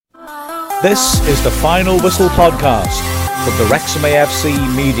This is the Final Whistle podcast from the Wrexham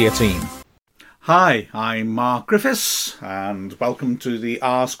AFC media team. Hi, I'm Mark Griffiths and welcome to the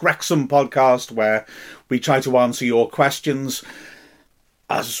Ask Wrexham podcast, where we try to answer your questions.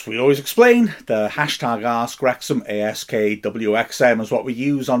 As we always explain, the hashtag Ask Wrexham, ASKWXM, is what we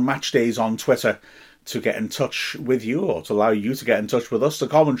use on match days on Twitter to get in touch with you, or to allow you to get in touch with us, the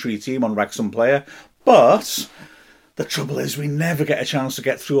commentary team on Wrexham Player. But the trouble is we never get a chance to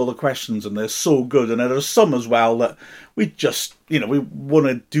get through all the questions, and they're so good, and there are some as well that we just, we want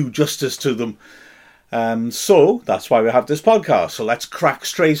to do justice to them. So that's why we have this podcast. So let's crack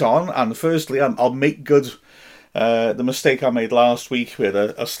straight on. And firstly, I'll make good the mistake I made last week. We had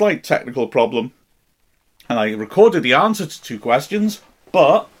a slight technical problem, and I recorded the answer to two questions,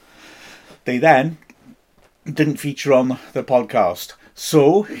 but they then didn't feature on the podcast.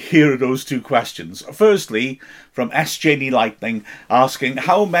 So here are those two questions. Firstly, from SJD Lightning, asking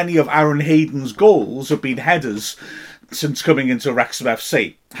how many of Aaron Hayden's goals have been headers since coming into Wrexham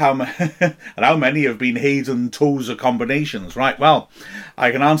FC? And how many have been Hayden-Tozer combinations? Right, well, I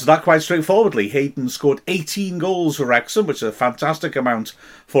can answer that quite straightforwardly. Hayden scored 18 goals for Wrexham, which is a fantastic amount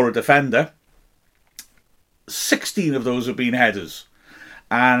for a defender. 16 of those have been headers.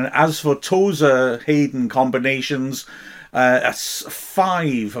 And as for Tozer-Hayden combinations,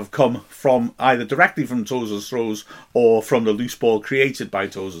 5 have come from either directly from Tozer's throws or from the loose ball created by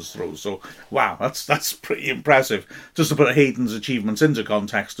Tozer's throws. So, wow, that's pretty impressive. Just to put Hayden's achievements into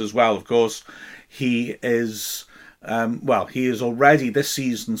context as well, of course, he is already this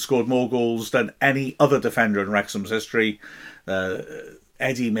season scored more goals than any other defender in Wrexham's history.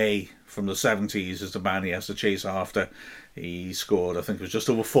 Eddie May from the 70s is the man he has to chase after. He scored, I think it was just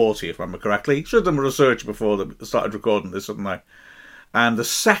over 40, if I remember correctly. Should have done research before they started recording this, hadn't I? And the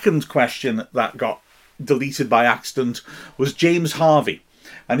second question that got deleted by accident was James Harvey.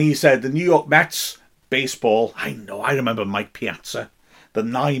 And he said, the New York Mets, baseball, I remember Mike Piazza, the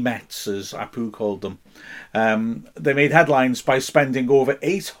Nye Mets, as Apu called them. They made headlines by spending over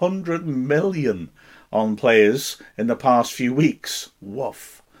 $800 million on players in the past few weeks.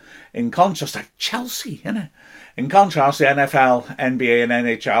 Woof. In contrast, like Chelsea, innit? In contrast, the NFL, NBA and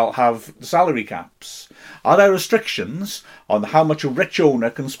NHL have salary caps. Are there restrictions on how much a rich owner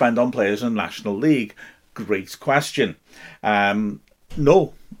can spend on players in the National League? Great question.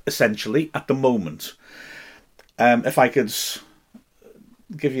 No, essentially, at the moment. If I could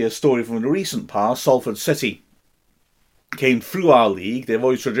give you a story from the recent past, Salford City came through our league. They've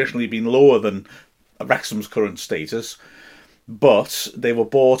always traditionally been lower than Wrexham's current status, but they were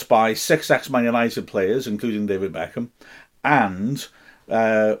bought by 6 ex-Man United players, including David Beckham, and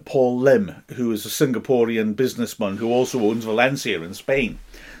Paul Lim, who is a Singaporean businessman who also owns Valencia in Spain.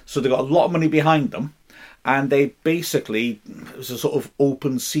 So they got a lot of money behind them, and they basically, it was a sort of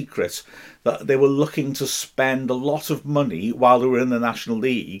open secret that they were looking to spend a lot of money while they were in the National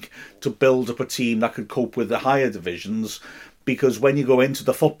League to build up a team that could cope with the higher divisions, because when you go into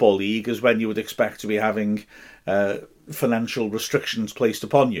the Football League is when you would expect to be having financial restrictions placed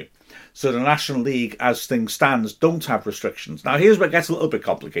upon you. So the National League, as things stand, don't have restrictions. Now, here's where it gets a little bit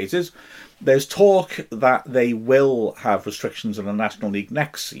complicated. There's talk that they will have restrictions in the National League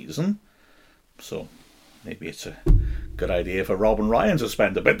next season. So maybe it's a good idea for Rob and Ryan to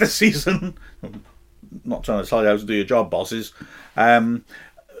spend a bit this season. I'm not trying to tell you how to do your job, bosses. And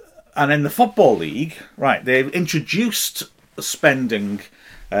in the Football League, right, they've introduced spending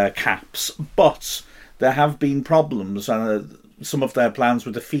caps, but there have been problems, and some of their plans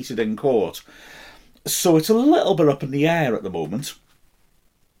were defeated in court. So it's a little bit up in the air at the moment.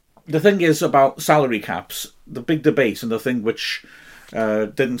 The thing is about salary caps, the big debate, and the thing which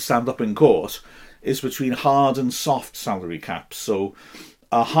didn't stand up in court, is between hard and soft salary caps. So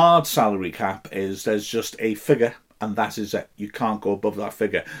a hard salary cap is there's just a figure, and that is it. You can't go above that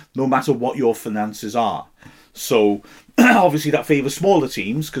figure, no matter what your finances are. So obviously that favours smaller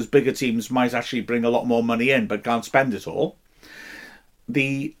teams, because bigger teams might actually bring a lot more money in but can't spend it all.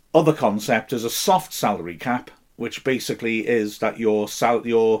 The other concept is a soft salary cap, which basically is that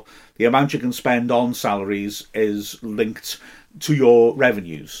the amount you can spend on salaries is linked to your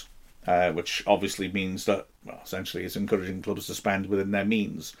revenues, which obviously means that, well, essentially it's encouraging clubs to spend within their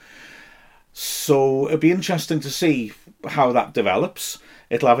means. So it'd be interesting to see how that develops.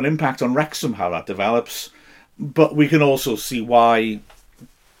 It'll have an impact on Wrexham, how that develops. But we can also see why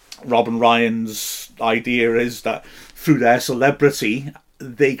Rob and Ryan's idea is that through their celebrity,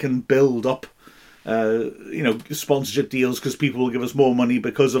 they can build up, sponsorship deals, because people will give us more money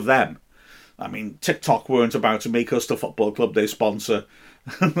because of them. I mean, TikTok weren't about to make us the football club they sponsor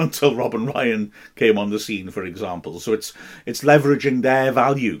until Rob and Ryan came on the scene, for example. So it's leveraging their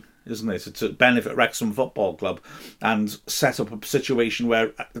value isn't it? To benefit Wrexham Football Club and set up a situation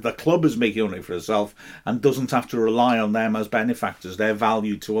where the club is making money for itself and doesn't have to rely on them as benefactors. Their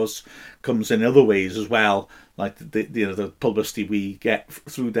value to us comes in other ways as well, like the publicity we get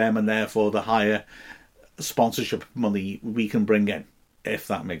through them, and therefore the higher sponsorship money we can bring in, if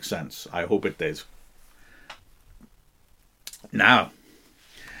that makes sense. I hope it did. Now,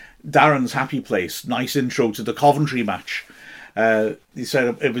 Darren's happy place. Nice intro to the Coventry match. He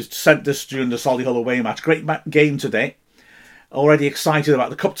said it was sent this during the Solihull away match. Great game today. Already excited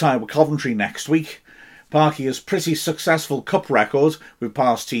about the cup tie with Coventry next week. Parky has pretty successful cup record with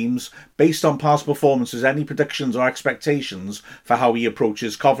past teams. Based on past performances, any predictions or expectations for how he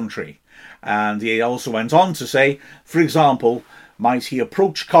approaches Coventry? And he also went on to say, for example, might he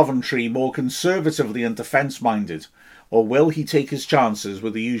approach Coventry more conservatively and defence-minded? Or will he take his chances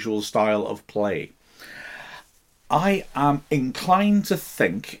with the usual style of play? I am inclined to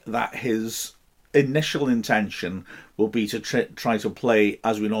think that his initial intention will be to try to play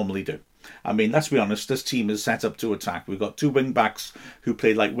as we normally do. I mean, let's be honest, this team is set up to attack. We've got two wing-backs who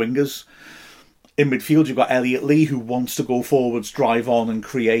play like wingers. In midfield, you've got Elliot Lee, who wants to go forwards, drive on and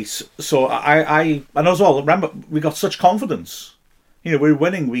create. So and as well, remember, we got such confidence. We're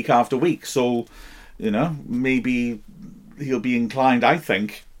winning week after week. So, maybe he'll be inclined, I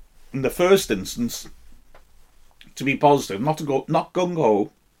think, in the first instance, to be positive, not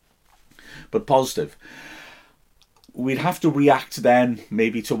gung-ho, but positive. We'd have to react then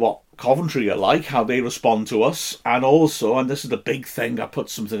maybe to what Coventry are like, how they respond to us, and also, and this is the big thing, I put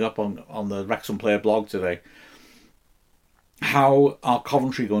something up on the Wrexham Player blog today, how are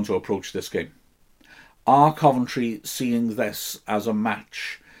Coventry going to approach this game? Are Coventry seeing this as a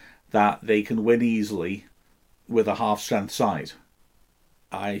match that they can win easily with a half-strength side?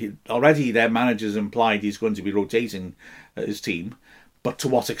 Already their manager's implied he's going to be rotating his team, but to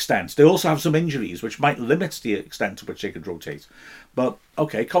what extent? They also have some injuries which might limit the extent to which they could rotate. But,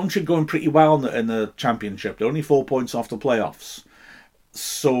 okay, Coventry going pretty well in the Championship. They're only 4 points off the playoffs.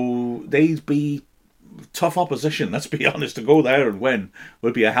 So they'd be tough opposition, let's be honest. To go there and win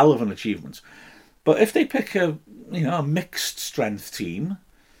would be a hell of an achievement. But if they pick a mixed strength team,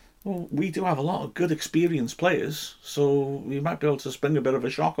 well, we do have a lot of good experienced players, so we might be able to spring a bit of a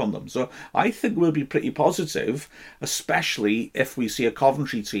shock on them. So I think we'll be pretty positive, especially if we see a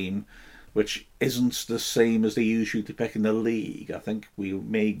Coventry team which isn't the same as they usually pick in the league. I think we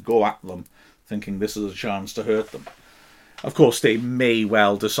may go at them thinking this is a chance to hurt them. Of course, they may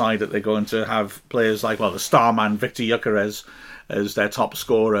well decide that they're going to have players like, the star man Victor Gyökeres as their top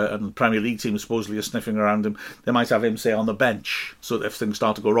scorer, and the Premier League team supposedly are sniffing around him. They might have him, say, on the bench, so that if things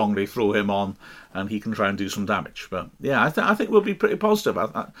start to go wrong, they throw him on and he can try and do some damage. But yeah, I think we'll be pretty positive.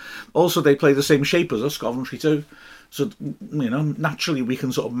 Also, they play the same shape as us, Coventry too. So, naturally we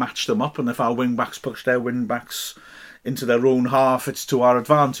can sort of match them up, and if our wing-backs push their wing-backs into their own half, it's to our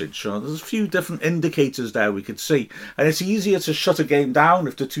advantage. So there's a few different indicators there we could see. And it's easier to shut a game down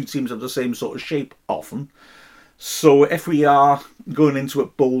if the two teams have the same sort of shape often. So if we are going into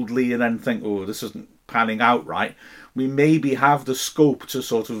it boldly and then think, this isn't panning out right, we maybe have the scope to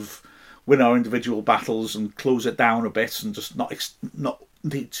sort of win our individual battles and close it down a bit and just not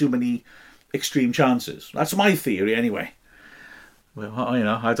take too many extreme chances. That's my theory anyway. Well,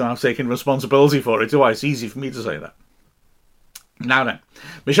 I don't have taken responsibility for it, do I? It's easy for me to say that. Now then,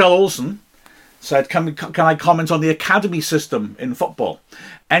 Michelle Olsen said, can I comment on the academy system in football?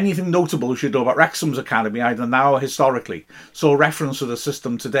 Anything notable you should know about Wrexham's academy, either now or historically? Saw a reference to the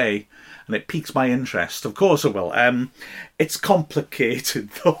system today, and it piques my interest. Of course it will. It's complicated,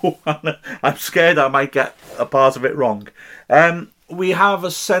 though. I'm scared I might get a part of it wrong. We have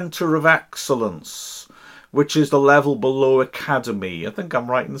a centre of excellence, which is the level below academy. I think I'm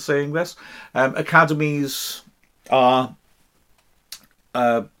right in saying this. Academies are...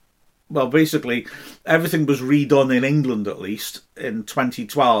 basically, everything was redone in England, at least, in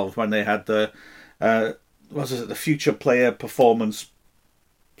 2012 when they had the Future Player Performance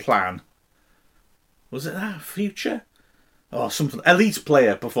Plan. Was it that? Future? Something. Elite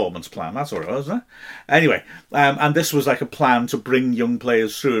Player Performance Plan. That's what it was, wasn't it? Anyway, and this was like a plan to bring young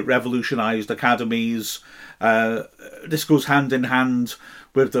players through. It revolutionised academies. This goes hand in hand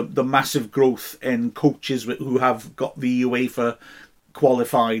with the massive growth in coaches who have got the UEFA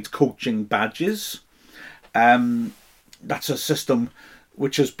qualified coaching badges. That's a system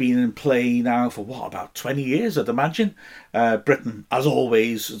which has been in play now for about 20 years, I'd imagine. Britain, as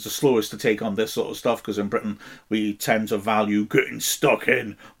always, is the slowest to take on this sort of stuff, because in Britain we tend to value getting stuck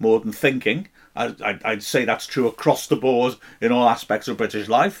in more than thinking. I'd say that's true across the board in all aspects of British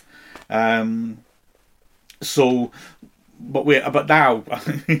life. So but now,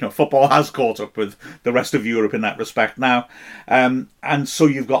 football has caught up with the rest of Europe in that respect now, and so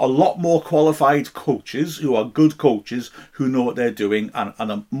you've got a lot more qualified coaches who are good coaches who know what they're doing, and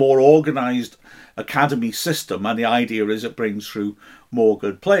a more organised academy system. And the idea is it brings through more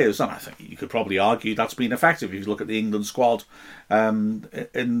good players, and I think you could probably argue that's been effective. If you look at the England squad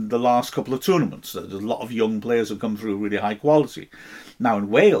in the last couple of tournaments, there's a lot of young players have come through really high quality. Now in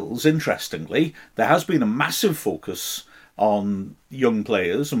Wales, interestingly, there has been a massive focus on young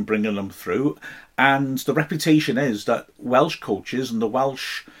players and bringing them through, and the reputation is that Welsh coaches and the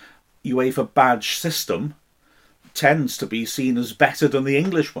Welsh UEFA badge system tends to be seen as better than the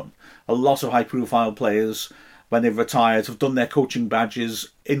English one. A lot of high-profile players, when they've retired, have done their coaching badges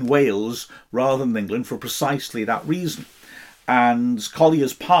in Wales rather than England for precisely that reason. And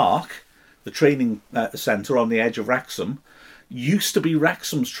Colliers Park, the training centre on the edge of Wrexham, used to be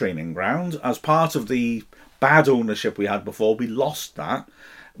Wrexham's training ground. As part of the bad ownership we had before, we lost that.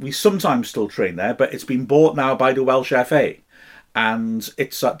 We sometimes still train there, but it's been bought now by the Welsh FA. And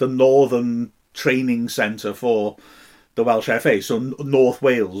it's at the Northern Training Centre for the Welsh FA. So North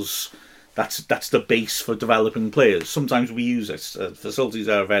Wales, that's the base for developing players. Sometimes we use it. Facilities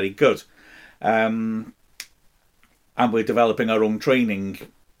are very good. And we're developing our own training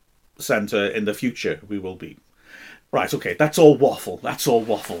centre in the future. We will be. Right, okay, that's all waffle.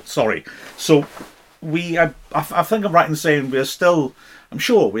 Sorry. So I think I'm right in saying I'm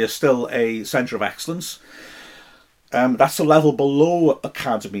sure we are still a centre of excellence. That's a level below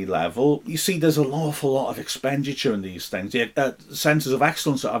academy level. You see, there's an awful lot of expenditure in these things. The centres of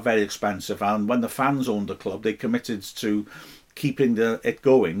excellence are very expensive, and when the fans owned the club, they committed to keeping it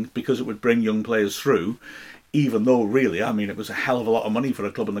going because it would bring young players through, even though really, it was a hell of a lot of money for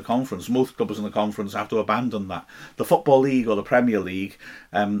a club in the conference. Most clubs in the conference have to abandon that. The Football League or the Premier League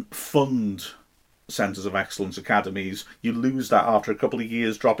fund centres of excellence academies. You lose that after a couple of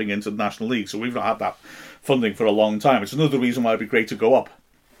years dropping into the National League, so we've not had that funding for a long time. It's another reason why it'd be great to go up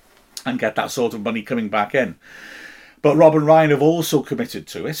and get that sort of money coming back in. But Rob and Ryan have also committed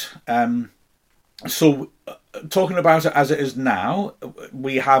to it. Talking about it as it is now,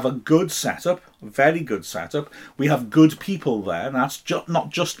 we have a good setup, a very good setup. We have good people there, and that's not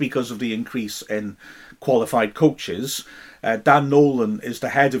just because of the increase in qualified coaches. Dan Nolan is the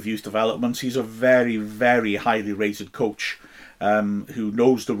head of youth development. He's a very, very highly rated coach who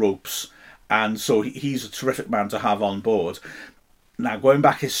knows the ropes, and so he's a terrific man to have on board. Now, going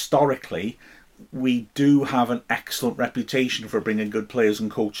back historically, we do have an excellent reputation for bringing good players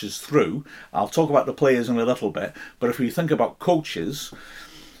and coaches through. I'll talk about the players in a little bit, but if we think about coaches,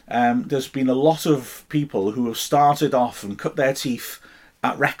 there's been a lot of people who have started off and cut their teeth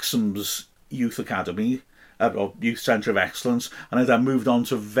at Wrexham's youth academy, or youth centre of excellence, and have then moved on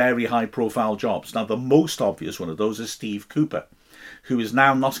to very high profile jobs. Now, the most obvious one of those is Steve Cooper, who is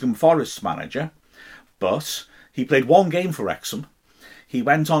now Nottingham Forest's manager, but he played one game for Wrexham. He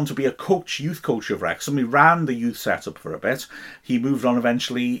went on to be a youth coach of Wrexham. He ran the youth setup for a bit. He moved on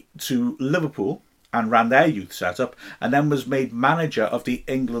eventually to Liverpool and ran their youth setup, and then was made manager of the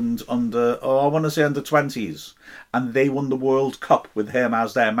England under 20s. And they won the World Cup with him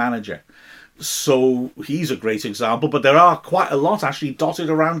as their manager. So he's a great example, but there are quite a lot actually dotted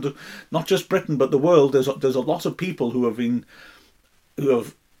around, not just Britain, but the world. There's a lot of people who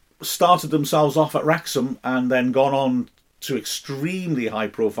have started themselves off at Wrexham and then gone on to extremely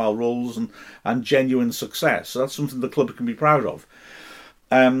high-profile roles and genuine success. So that's something the club can be proud of.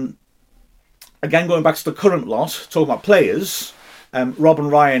 Again, going back to the current lot, talking about players, Rob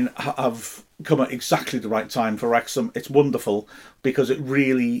and Ryan have come at exactly the right time for Wrexham. It's wonderful because it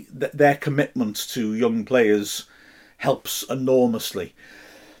really, their commitment to young players helps enormously.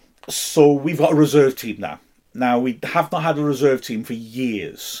 So we've got a reserve team now. Now, we have not had a reserve team for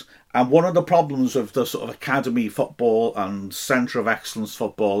years. And one of the problems of the sort of academy football and centre of excellence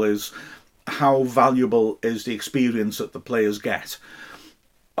football is how valuable is the experience that the players get.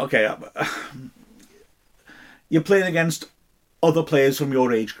 Okay, you're playing against other players from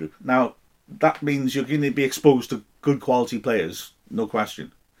your age group. Now, that means you're going to be exposed to good quality players, no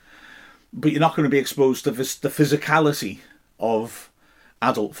question. But you're not going to be exposed to the physicality of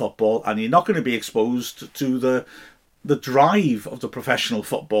adult football, and you're not going to be exposed to the drive of the professional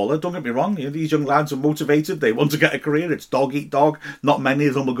footballer. Don't get me wrong, these young lads are motivated, they want to get a career, it's dog eat dog. Not many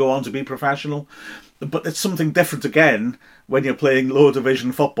of them will go on to be professional, but it's something different again when you're playing lower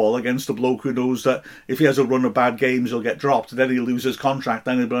division football against a bloke who knows that if he has a run of bad games he'll get dropped, then he'll lose his contract,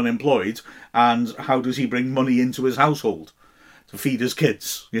 then he'll be unemployed, and how does he bring money into his household to feed his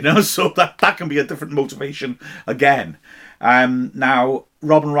kids, so that can be a different motivation again. Now,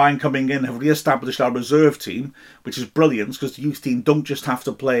 Rob and Ryan coming in have re-established our reserve team, which is brilliant because the youth team don't just have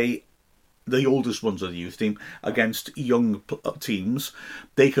to play the oldest ones of the youth team against young teams.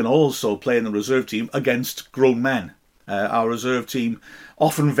 They can also play in the reserve team against grown men. Our reserve team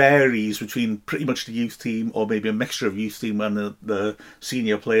often varies between pretty much the youth team or maybe a mixture of youth team and the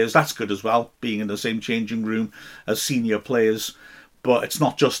senior players. That's good as well, being in the same changing room as senior players. But it's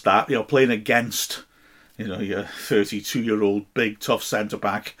not just that, playing against your 32-year-old big tough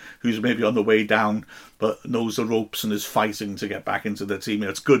centre-back who's maybe on the way down but knows the ropes and is fighting to get back into the team.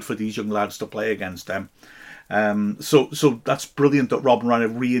 It's good for these young lads to play against them. So that's brilliant that Rob and Ryan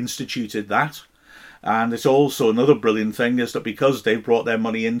have reinstituted that. And it's also another brilliant thing is that because they've brought their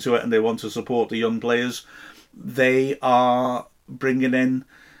money into it and they want to support the young players, they are bringing in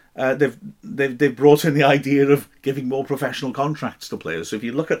they've brought in the idea of giving more professional contracts to players. So if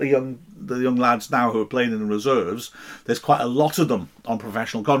you look at the young lads now who are playing in the reserves, there's quite a lot of them on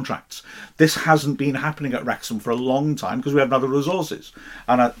professional contracts. This hasn't been happening at Wrexham for a long time because we haven't had the resources.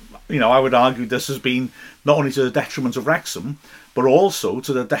 And I would argue this has been not only to the detriment of Wrexham, but also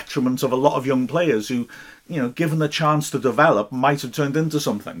to the detriment of a lot of young players who, given the chance to develop, might have turned into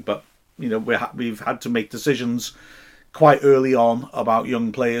something. But we've had to make decisions quite early on about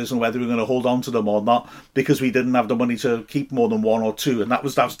young players and whether we're going to hold on to them or not because we didn't have the money to keep more than one or two, and that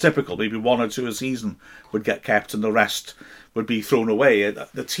was typical. Maybe one or two a season would get kept and the rest would be thrown away.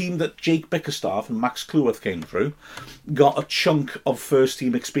 The team that Jake Bickerstaff and Max Cleworth came through got a chunk of first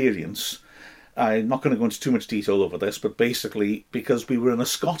team experience. I'm not going to go into too much detail over this, but basically because we were in a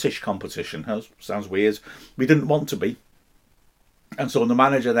Scottish competition, sounds weird, we didn't want to be, and so the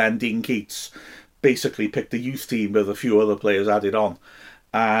manager then, Dean Keats, basically picked a youth team with a few other players added on,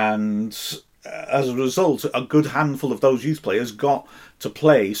 and as a result a good handful of those youth players got to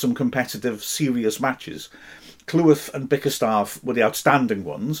play some competitive serious matches. Cleworth and Bickerstaff were the outstanding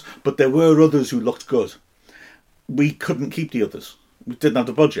ones, but there were others who looked good. We couldn't keep the others, we didn't have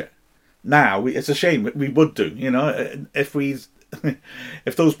the budget. Now it's a shame, we would do, if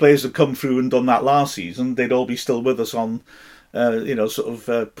if those players had come through and done that last season, they'd all be still with us on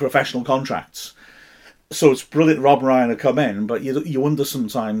professional contracts. So it's brilliant Rob and Ryan have come in, but you wonder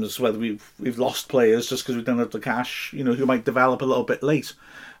sometimes whether we've lost players just because we don't have the cash, who might develop a little bit late.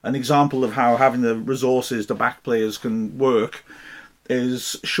 An example of how having the resources to back players can work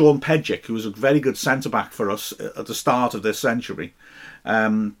is Sean Pedgick, who was a very good centre-back for us at the start of this century.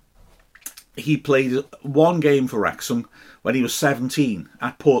 He played one game for Wrexham when he was 17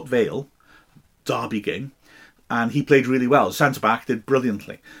 at Port Vale, derby game. And he played really well. Centre-back did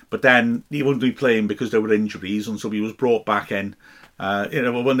brilliantly. But then he wouldn't be playing because there were injuries, and so he was brought back in.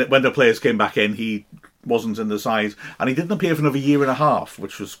 When the players came back in, he wasn't in the side. And he didn't appear for another year and a half,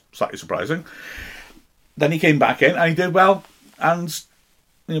 which was slightly surprising. Then he came back in, and he did well, and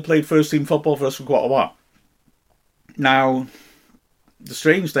played first-team football for us for quite a while. Now, the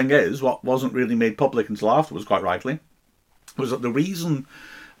strange thing is, what wasn't really made public until afterwards, quite rightly, was that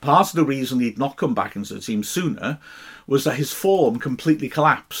part of the reason he'd not come back into the team sooner was that his form completely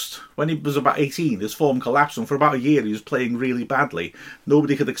collapsed. When he was about 18, his form collapsed, and for about a year he was playing really badly.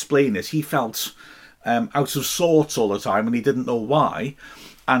 Nobody could explain it. He felt out of sorts all the time, and he didn't know why.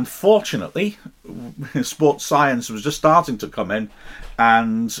 And fortunately, sports science was just starting to come in,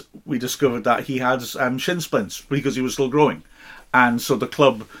 and we discovered that he had shin splints because he was still growing. And so the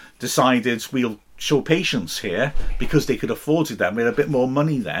club decided we'll show patience here because they could afford it then. We had a bit more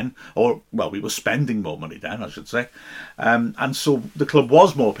money then, we were spending more money then, I should say. And so the club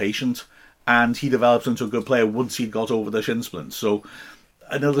was more patient, and he developed into a good player once he'd got over the shin splints. So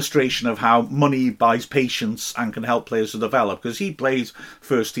an illustration of how money buys patience and can help players to develop, because he played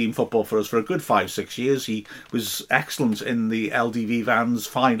first team football for us for a good 5-6 years. He was excellent in the LDV Vans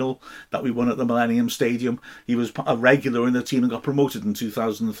final that we won at the Millennium Stadium. He was a regular in the team and got promoted in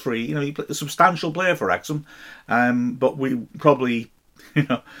 2003. He played a substantial player for Wrexham, but we probably,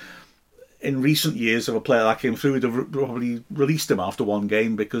 in recent years, if a player that came through, we'd have probably released him after one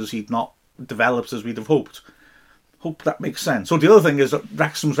game because he'd not developed as we'd have hoped. Hope that makes sense. So the other thing is that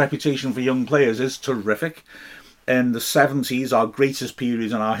Wrexham's reputation for young players is terrific. In the 70s, our greatest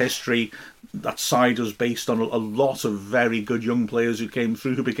period in our history, that side was based on a lot of very good young players who came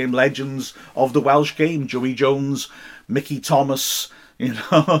through, who became legends of the Welsh game. Joey Jones, Mickey Thomas,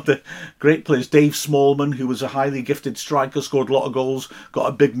 the great players. Dave Smallman, who was a highly gifted striker, scored a lot of goals, got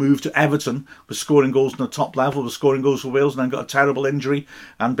a big move to Everton, was scoring goals in the top level, was scoring goals for Wales, and then got a terrible injury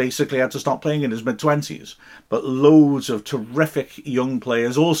and basically had to stop playing in his mid-20s. But loads of terrific young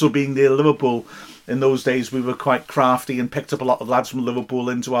players. Also being near Liverpool, in those days we were quite crafty and picked up a lot of lads from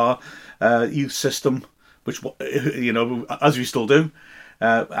Liverpool into our youth system which, as we still do.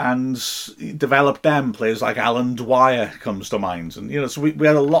 And developed them. Players like Alan Dwyer comes to mind. And, so we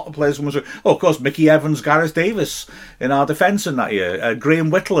had a lot of players coming through. Oh, of course, Mickey Evans, Gareth Davis in our defence in that year. Graham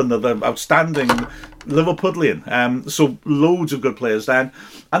Whittle, another outstanding Liverpudlian. So loads of good players then.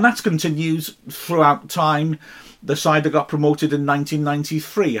 And that's continued throughout time. The side that got promoted in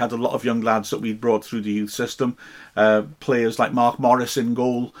 1993 had a lot of young lads that we'd brought through the youth system. Players like Mark Morris in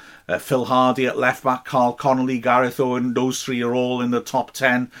goal, Phil Hardy at left back, Carl Connolly, Gareth Owen. Those three are all in the top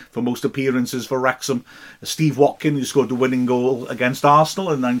 10 for most appearances for Wrexham. Steve Watkin, who scored the winning goal against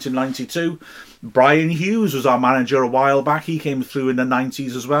Arsenal in 1992. Brian Hughes was our manager a while back. He came through in the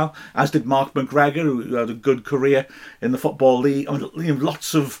 90s as well, as did Mark McGregor, who had a good career in the Football League.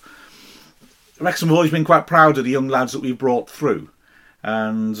 Lots of... Wrexham have always been quite proud of the young lads that we've brought through,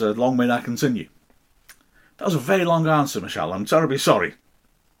 and long may that continue. That was a very long answer, Michelle. I'm terribly sorry.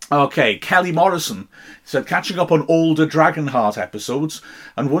 Okay, Kelly Morrison said, catching up on older Dragonheart episodes,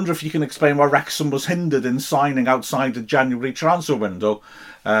 and wonder if you can explain why Wrexham was hindered in signing outside the January transfer window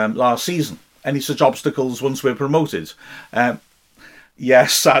last season. Any such obstacles once we're promoted?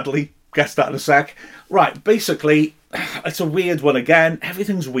 Yes, sadly. Guess that in a sec. Right, basically... It's a weird one again.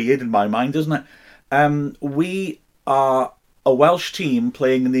 Everything's weird in my mind, isn't it? We are a Welsh team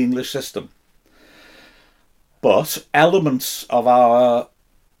playing in the English system. But elements of our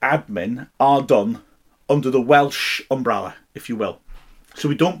admin are done under the Welsh umbrella, if you will. So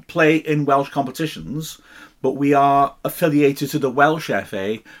we don't play in Welsh competitions, but we are affiliated to the Welsh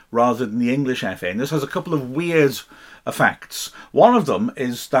FA rather than the English FA. And this has a couple of weird effects. One of them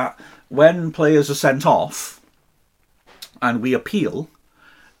is that when players are sent off, and we appeal,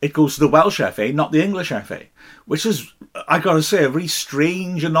 it goes to the Welsh FA, not the English FA, which is, I got to say, a very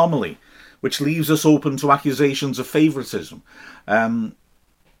strange anomaly, which leaves us open to accusations of favouritism. And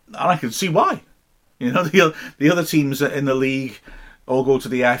I can see why. The other teams in the league all go to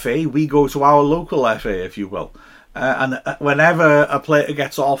the FA, we go to our local FA, if you will. And whenever a player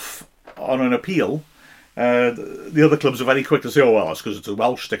gets off on an appeal, the other clubs are very quick to say, oh, well, that's because it's the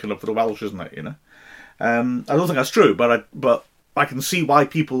Welsh sticking up for the Welsh, isn't it, I don't think that's true, but I can see why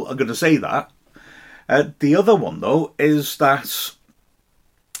people are going to say that. The other one, though, is that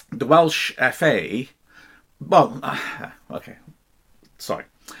the Welsh FA... Well, okay, sorry.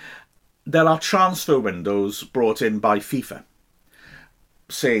 There are transfer windows brought in by FIFA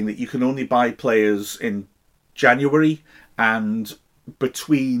saying that you can only buy players in January and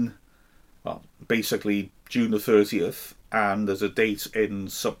between, well, basically June the 30th, and there's a date in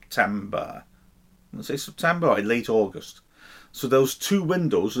September. Let's say September or late August. So those two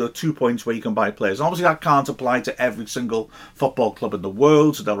windows are 2 points where you can buy players. And obviously that can't apply to every single football club in the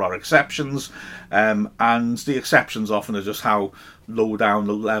world. So there are exceptions. And the exceptions often are just how low down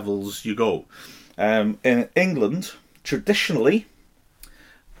the levels you go. In England, traditionally,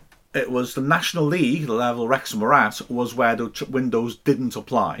 it was the National League, the level Wrexham were at, was where the windows didn't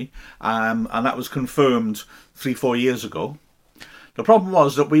apply. And that was confirmed 3-4 years ago. The problem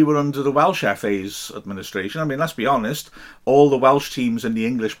was that we were under the Welsh FA's administration. I mean, let's be honest, all the Welsh teams in the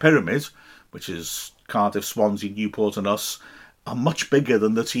English pyramid, which is Cardiff, Swansea, Newport and us, are much bigger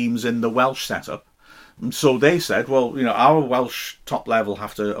than the teams in the Welsh setup. And so they said, well, our Welsh top level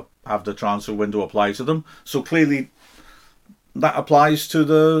have to have the transfer window apply to them. So clearly that applies to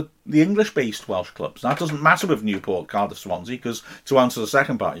the English-based Welsh clubs. That doesn't matter with Newport, Cardiff, Swansea, because to answer the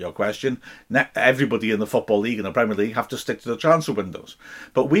second part of your question, everybody in the Football League and the Premier League have to stick to the transfer windows.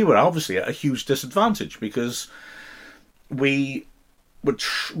 But we were obviously at a huge disadvantage because we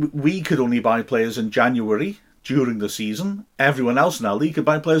could only buy players in January during the season. Everyone else in our league could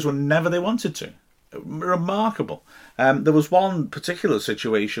buy players whenever they wanted to. Remarkable. There was one particular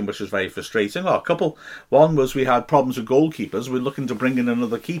situation which was very frustrating. A couple. One was we had problems with goalkeepers. We were looking to bring in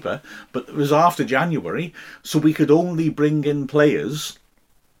another keeper, but it was after January, so we could only bring in players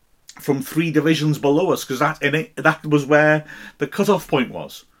from 3 divisions below us because that was where the cut-off point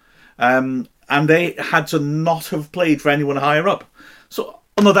was. And they had to not have played for anyone higher up. So,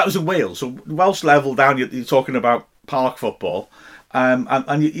 no, that was in Wales. So Welsh level down, you're talking about park football.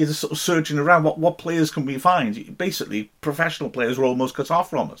 And you're just sort of searching around, what players can we find? Basically, professional players were almost cut off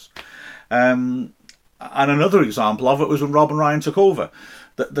from us. And another example of it was when Rob and Ryan took over.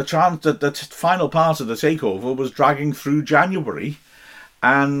 The final part of the takeover was dragging through January,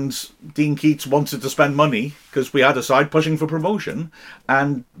 and Dean Keats wanted to spend money because we had a side pushing for promotion,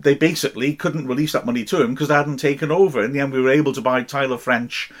 and they basically couldn't release that money to him because they hadn't taken over. In the end, we were able to buy Tyler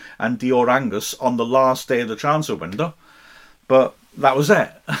French and Dior Angus on the last day of the transfer window. But that was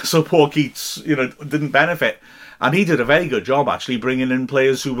it. So poor Keats, didn't benefit. And he did a very good job, actually, bringing in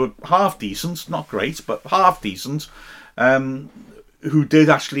players who were half decent, not great, but half decent, who did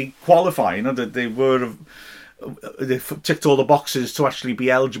actually qualify. That they ticked all the boxes to actually be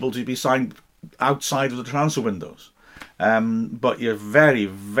eligible to be signed outside of the transfer windows. But you're very,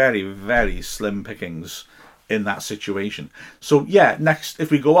 very, very slim pickings in that situation. So yeah, next, if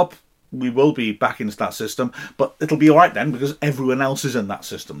we go up, we will be back into that system, but it'll be all right then because everyone else is in that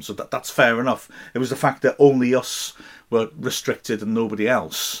system. So that's fair enough. It was the fact that only us were restricted and nobody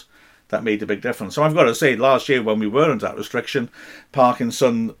else that made a big difference. So I've got to say, last year when we were under that restriction,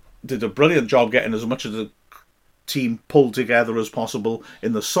 Parkinson did a brilliant job getting as much of the team pulled together as possible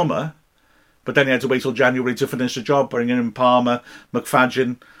in the summer, but then he had to wait till January to finish the job, bringing in Palmer,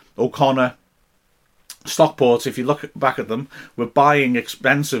 McFadden, O'Connor, Stockport. If you look back at them, were buying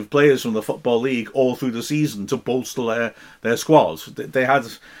expensive players from the Football League all through the season to bolster their squads. They had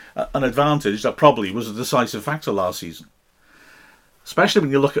an advantage that probably was a decisive factor last season. Especially when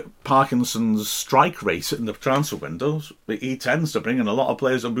you look at Parkinson's strike rate in the transfer windows, he tends to bring in a lot of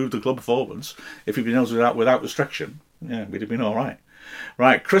players that move the club forwards. If he'd been able to do that without restriction, yeah, we'd have been all right.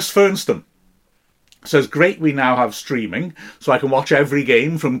 Right, Chris Fernston says, great, we now have streaming, so I can watch every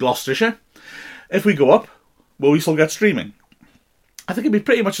game from Gloucestershire. If we go up, will we still get streaming? I think it'd be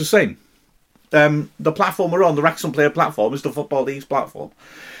pretty much the same. The platform we're on, the Wrexham Player platform, is the Football League's platform.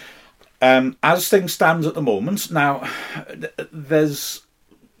 As things stand at the moment, now,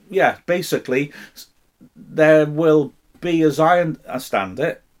 basically, there will be, as I understand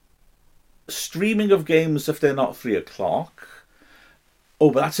it, streaming of games if they're not 3 o'clock. Oh,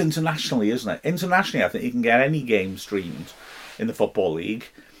 but that's internationally, isn't it? Internationally, I think you can get any game streamed in the Football League.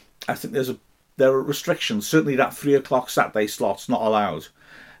 I think there are restrictions. Certainly that 3 o'clock Saturday slot's not allowed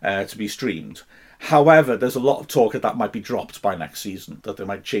to be streamed. However, there's a lot of talk that might be dropped by next season, that they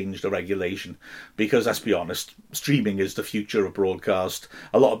might change the regulation. Because, let's be honest, streaming is the future of broadcast.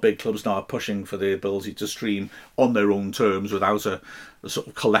 A lot of big clubs now are pushing for the ability to stream on their own terms without a sort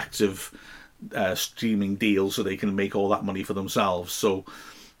of collective streaming deal so they can make all that money for themselves. So,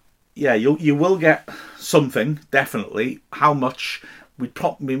 yeah, you will get something, definitely. How much, we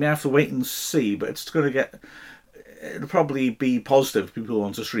may have to wait and see, but it'll probably be positive if people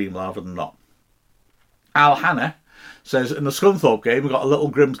want to stream rather than not. Al Hanna says, in the Scunthorpe game, we got a little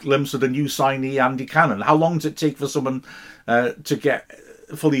glimpse of the new signee, Andy Cannon. How long does it take for someone to get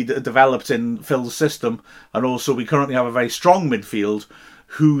fully developed in Phil's system? And also, we currently have a very strong midfield.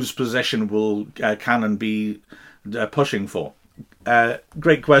 Whose position will Cannon be pushing for?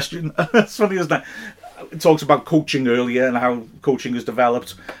 Great question. It's funny, isn't it? It talks about coaching earlier and how coaching has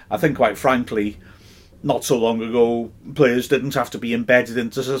developed. I think, quite frankly, not so long ago, players didn't have to be embedded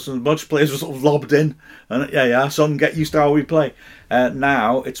into systems much. Players were sort of lobbed in. And son, get used to how we play.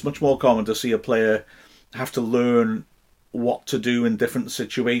 Now, it's much more common to see a player have to learn what to do in different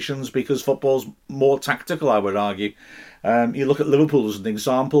situations because football's more tactical, I would argue. You look at Liverpool as an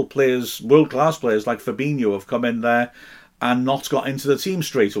example. World-class players like Fabinho have come in there and not got into the team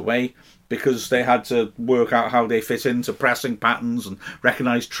straight away because they had to work out how they fit into pressing patterns and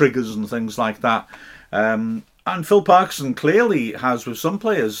recognise triggers and things like that. And Phil Parkinson clearly has, with some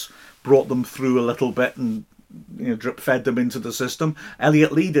players, brought them through a little bit and drip-fed them into the system.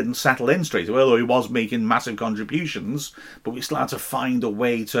 Elliot Lee didn't settle in straight away, although he was making massive contributions, but we still had to find a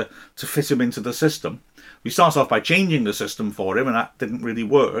way to fit him into the system. We started off by changing the system for him, and that didn't really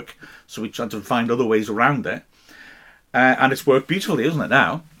work, so we tried to find other ways around it. And it's worked beautifully, isn't it,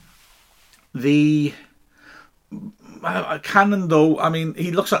 now? The Cannon, though, I mean,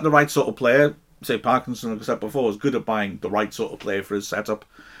 he looks like the right sort of player. Say Parkinson, like I said before, is good at buying the right sort of player for his setup.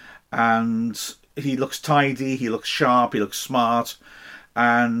 And he looks tidy, he looks sharp, he looks smart.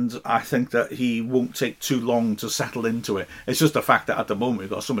 And I think that he won't take too long to settle into it. It's just the fact that at the moment we've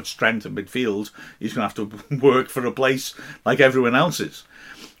got so much strength in midfield, he's going to have to work for a place like everyone else's.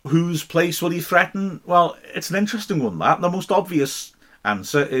 Whose place will he threaten? Well, it's an interesting one, that. The most obvious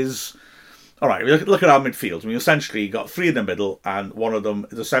answer is, all right, look at our midfield. I mean, essentially, you've got 3 in the middle, and one of them,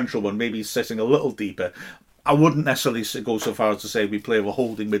 the central one, maybe sitting a little deeper. I wouldn't necessarily go so far as to say we play with a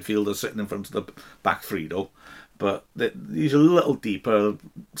holding midfielder sitting in front of the back 3, though. But he's a little deeper,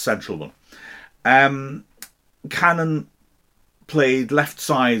 central one. Cannon played left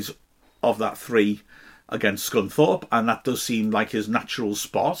side of that 3 against Scunthorpe, and that does seem like his natural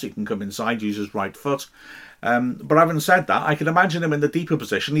spot. He can come inside, use his right foot. But having said that, I can imagine him in the deeper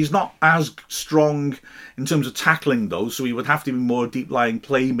position. He's not as strong in terms of tackling, though, so he would have to be more deep-lying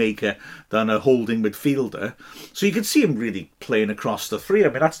playmaker than a holding midfielder. So you could see him really playing across the three. I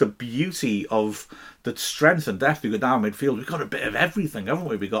mean, that's the beauty of the strength and depth we got down midfield. We've got a bit of everything, haven't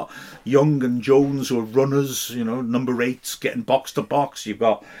we? We've got Young and Jones, who are runners, number 8s, getting box to box. You've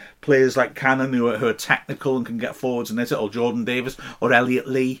got players like Cannon, who are technical and can get forwards and hit it, or Jordan Davis, or Elliot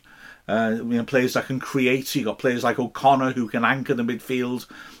Lee. Players that can create. You've got players like O'Connor, who can anchor the midfield,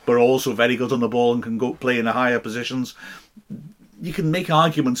 but are also very good on the ball and can go play in the higher positions. You can make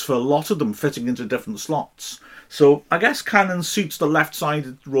arguments for a lot of them fitting into different slots. So I guess Cannon suits the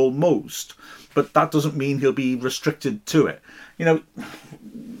left-sided role most, but that doesn't mean he'll be restricted to it.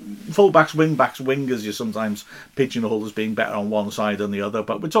 Fullbacks, wing-backs, wingers, you sometimes pigeonhole as being better on one side than the other,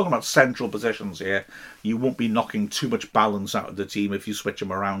 but we're talking about central positions here. You won't be knocking too much balance out of the team if you switch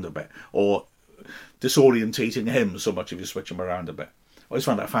him around a bit, or disorientating him so much if you switch him around a bit. I always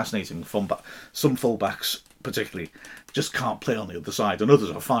found that fascinating. Some fullbacks, particularly, just can't play on the other side, and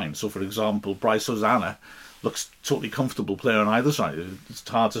others are fine. So, for example, Bryce Hosanna looks totally comfortable playing on either side. It's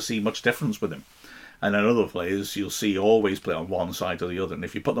hard to see much difference with him. And then other players you'll see always play on one side or the other. And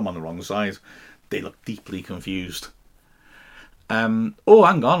if you put them on the wrong side, they look deeply confused. Hang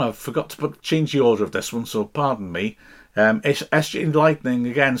on, I forgot to change the order of this one, so pardon me. SJ Lightning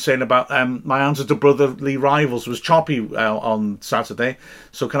again saying about my answer to brotherly rivals was choppy on Saturday.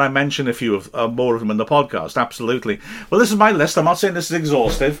 So can I mention a few of more of them in the podcast? Absolutely. Well, this is my list. I'm not saying this is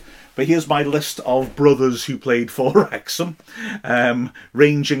exhaustive, but here's my list of brothers who played for Wrexham,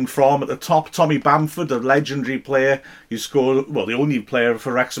 ranging from at the top Tommy Bamford, a legendary player who scored, the only player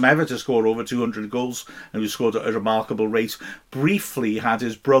for Wrexham ever to score over 200 goals and who scored at a remarkable rate. Briefly had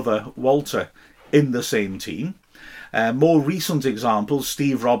his brother Walter in the same team. More recent examples,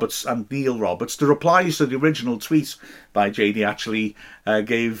 Steve Roberts and Neil Roberts. The replies to the original tweet by JD actually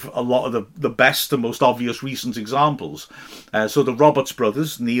gave a lot of the best and most obvious recent examples. So the Roberts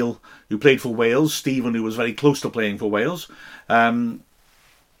brothers, Neil, who played for Wales, Stephen, who was very close to playing for Wales.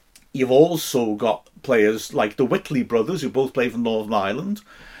 You've also got players like the Whitley brothers, who both played for Northern Ireland.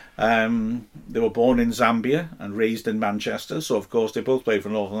 They were born in Zambia and raised in Manchester, so of course they both played for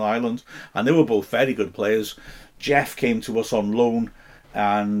Northern Ireland, and they were both very good players. Jeff came to us on loan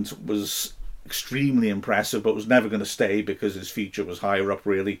and was extremely impressive, but was never going to stay because his future was higher up,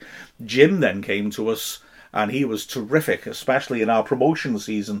 really. Jim then came to us, and he was terrific, especially in our promotion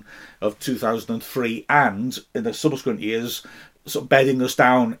season of 2003, and in the subsequent years, sort of bedding us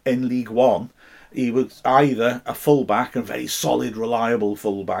down in League One. He was either a fullback, a very solid, reliable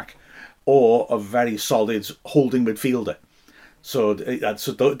fullback, or a very solid holding midfielder. So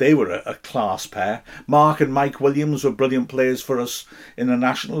they were a class pair. Mark and Mike Williams were brilliant players for us in the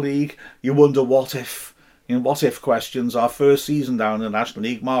National League. You wonder what if questions. Our first season down in the National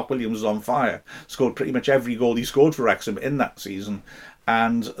League, Mark Williams was on fire. Scored pretty much every goal he scored for Wrexham in that season.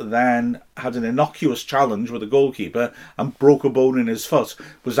 And then had an innocuous challenge with the goalkeeper and broke a bone in his foot.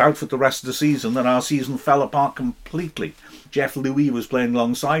 Was out for the rest of the season, and our season fell apart completely. Jeff Louis was playing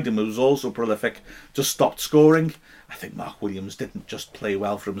alongside him, who was also prolific, just stopped scoring. I think Mark Williams didn't just play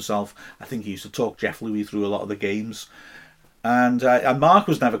well for himself. I think he used to talk Jeff Louis through a lot of the games. And Mark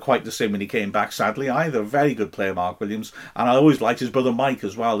was never quite the same when he came back, sadly, either. Very good player, Mark Williams. And I always liked his brother Mike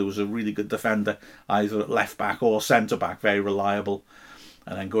as well, who was a really good defender, either at left-back or centre-back, very reliable.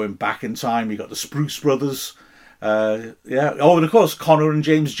 And then going back in time, you got the Spruce brothers. And of course, Connor and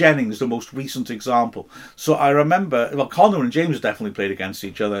James Jennings, the most recent example. So I remember, Connor and James definitely played against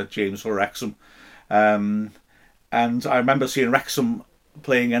each other, James for Wrexham. And I remember seeing Wrexham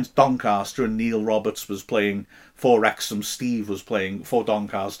playing against Doncaster, and Neil Roberts was playing for Wrexham. Steve was playing for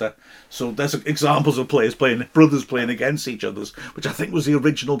Doncaster. So there's examples of brothers playing against each other, which I think was the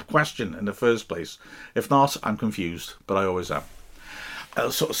original question in the first place. If not, I'm confused, but I always am. A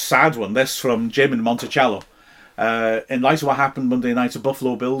sort of sad one, this from Jim in Monticello. In light of what happened Monday night to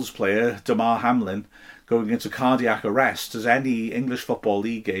Buffalo Bills player Damar Hamlin going into cardiac arrest, has any English Football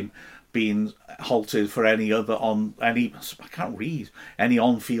League game been halted for any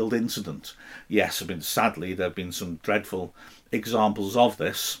on-field incident? Yes, sadly there have been some dreadful examples of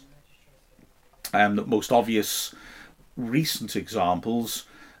this. The most obvious recent examples,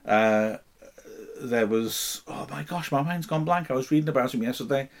 there was, oh my gosh, my mind's gone blank. I was reading about him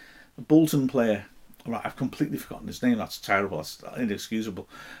yesterday. A Bolton player, right, I've completely forgotten his name. That's terrible. That's inexcusable.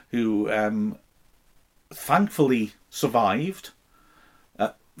 Who thankfully survived.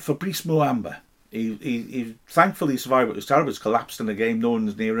 Fabrice Muamba. He thankfully survived. It was terrible. He was collapsed in the game. No one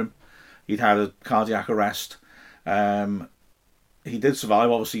was near him. He'd had a cardiac arrest. he did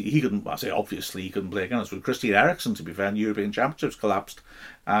survive. Obviously, he couldn't. I say obviously he couldn't play against. But Christian Eriksen, to be fair, in European Championships collapsed,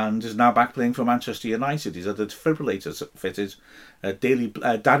 and is now back playing for Manchester United. He's had a defibrillator fitted.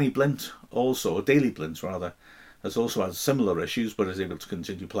 Danny Blint also, Daley Blint rather, has also had similar issues, but is able to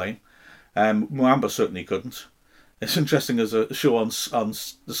continue playing. Muamba certainly couldn't. It's interesting, as a show on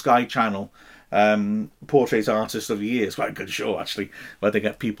the Sky Channel, Portrait Artist of the Year. It's quite a good show actually, where they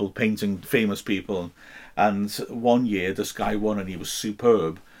get people painting famous people. And one year this guy won, and he was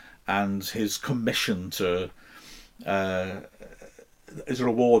superb. And his commission to his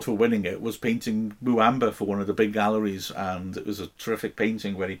reward for winning it was painting Muamba for one of the big galleries, and it was a terrific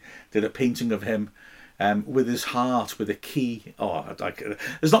painting where he did a painting of him with his heart, with a key.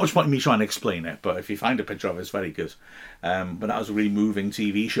 There's not much point in me trying to explain it, but if you find a picture of it, it's very good. But that was a really moving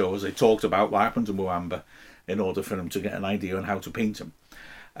TV show, as they talked about what happened to Muamba in order for him to get an idea on how to paint him.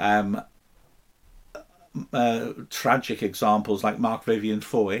 Tragic examples like Marc-Vivien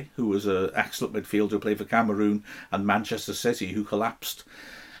Foé, who was an excellent midfielder who played for Cameroon and Manchester City, who collapsed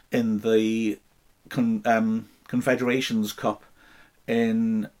in the Confederations Cup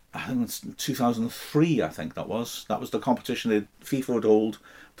in, I think it's 2003. I think that was the competition that FIFA would hold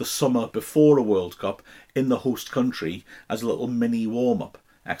the summer before a World Cup in the host country as a little mini warm-up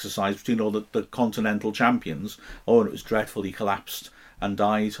exercise between all the continental champions. And it was dreadful. He collapsed and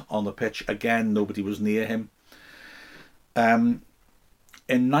died on the pitch. Again, nobody was near him. In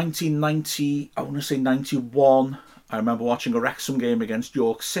 1990, I want to say 91, I remember watching a Wrexham game against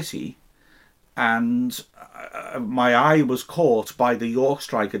York City, and my eye was caught by the York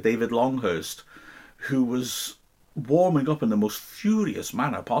striker David Longhurst, who was warming up in the most furious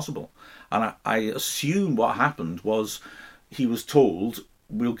manner possible. And I assume what happened was he was told,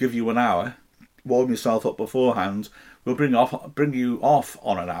 we'll give you an hour, warm yourself up beforehand, we'll bring you off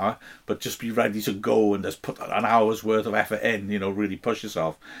on an hour, but just be ready to go and just put an hour's worth of effort in, really push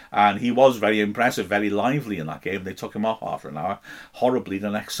yourself. And he was very impressive, very lively in that game. They took him off after an hour. Horribly, the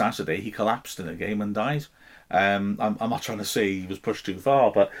next Saturday, he collapsed in a game and died. I'm not trying to say he was pushed too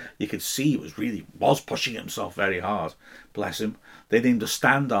far, but you could see he was pushing himself very hard. Bless him. They named a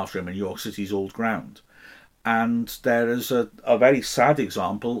stand after him in York City's old ground. And there is a very sad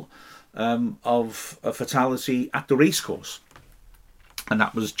example of a fatality at the racecourse, and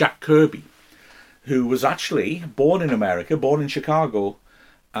that was Jack Kirby, who was actually born in America, born in Chicago,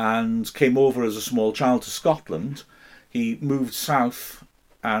 and came over as a small child to Scotland. He moved south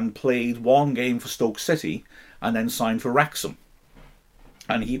and played one game for Stoke City and then signed for Wrexham,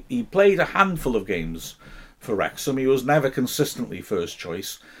 and he played a handful of games for Wrexham. He was never consistently first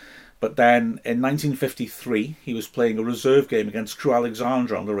choice. But then in 1953, he was playing a reserve game against Crewe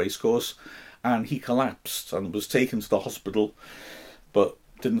Alexandra on the racecourse, and he collapsed and was taken to the hospital, but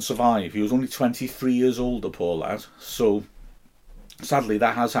didn't survive. He was only 23 years old, the poor lad. So sadly,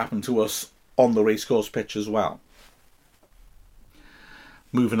 that has happened to us on the racecourse pitch as well.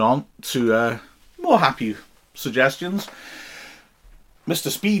 Moving on to more happy suggestions.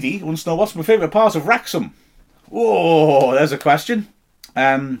 Mr. Speedy wants to know, what's my favourite part of Wrexham? Whoa, there's a question.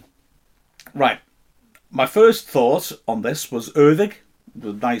 Right, my first thought on this was Erddig,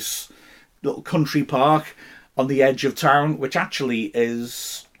 the nice little country park on the edge of town, which actually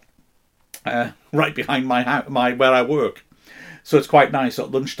is right behind my where I work. So it's quite nice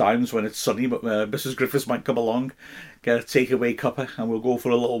at lunchtimes when it's sunny, but Mrs. Griffiths might come along, get a takeaway cuppa, and we'll go for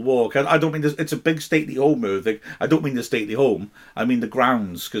a little walk. I don't mean it's a big stately home, Erddig. I don't mean the stately home. I mean the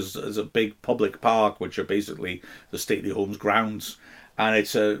grounds, because there's a big public park, which are basically the stately home's grounds. And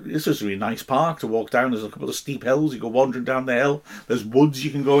it's a really nice park to walk down. There's a couple of steep hills. You go wandering down the hill. There's woods you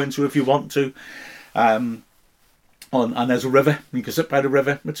can go into if you want to. And there's a river. You can sit by the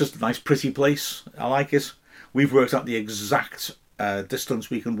river. It's just a nice, pretty place. I like it. We've worked out the exact distance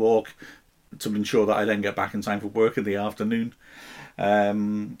we can walk to ensure that I then get back in time for work in the afternoon.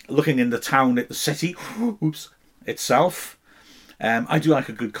 Looking in the town at the city itself, I do like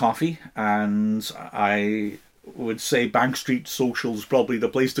a good coffee, and I would say Bank Street Social's probably the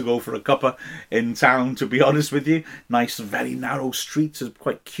place to go for a cuppa in town, to be honest with you. Nice, very narrow streets,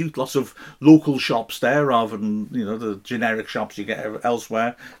 quite cute, lots of local shops there rather than the generic shops you get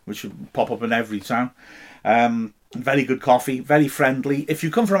elsewhere, which would pop up in every town. Very good coffee, very friendly. If you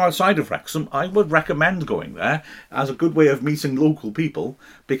come from outside of Wrexham, I would recommend going there as a good way of meeting local people,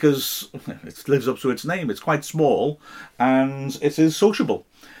 because it lives up to its name. It's quite small and it is sociable.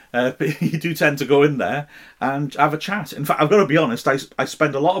 But you do tend to go in there and have a chat. In fact, I've got to be honest, I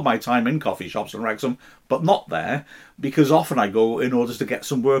spend a lot of my time in coffee shops in Wrexham, but not there, because often I go in order to get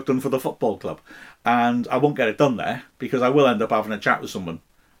some work done for the football club. And I won't get it done there, because I will end up having a chat with someone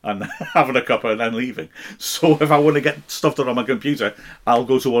and having a cuppa and then leaving. So if I want to get stuff done on my computer, I'll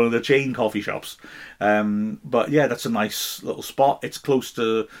go to one of the chain coffee shops. But yeah, that's a nice little spot. It's close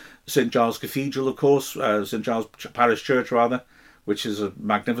to St Giles Cathedral, of course, St Giles Parish Church rather, which is a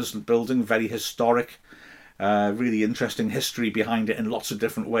magnificent building, very historic, really interesting history behind it in lots of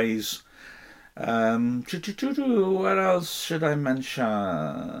different ways. What else should I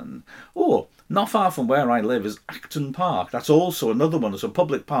mention? Oh, not far from where I live is Acton Park. That's also another one. It's a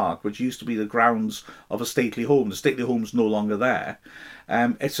public park which used to be the grounds of a stately home. The stately home's no longer there.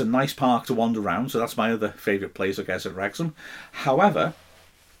 It's a nice park to wander around, so that's my other favourite place, I guess, at Wrexham. However,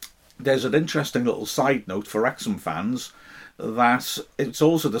 there's an interesting little side note for Wrexham fans that it's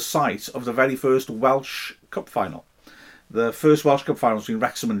also the site of the very first Welsh Cup final. The first Welsh Cup final between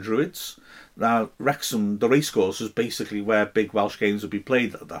Wrexham and Druids. Now, Wrexham, the racecourse, is basically where big Welsh games would be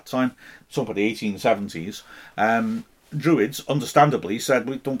played at that time, some of the 1870s. Druids, understandably, said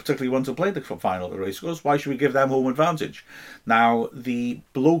we don't particularly want to play the cup final at the racecourse. Why should we give them home advantage? Now, the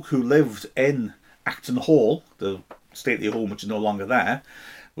bloke who lived in Acton Hall, the stately home which is no longer there,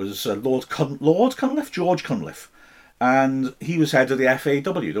 was George Cunliffe, and he was head of the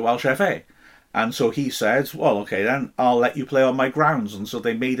FAW, the Welsh FA. And so he said, well, okay then, I'll let you play on my grounds. And so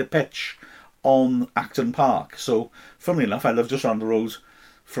they made a pitch on Acton Park. So, funnily enough, I live just around the road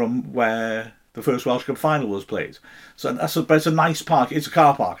from where the first Welsh Cup final was played. So but it's a nice park. It's a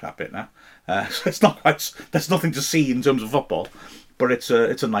car park, that bit now. So it's not quite, there's nothing to see in terms of football, but it's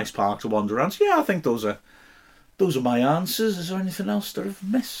a nice park to wander around. So yeah, I think those are my answers. Is there anything else that I've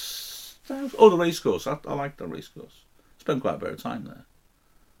missed out? Oh, the racecourse. I like the racecourse. Spent quite a bit of time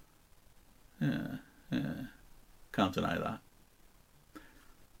there. Yeah. Can't deny that.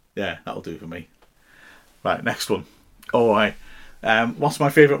 Yeah, that'll do for me. Right, next one. Oh, what's my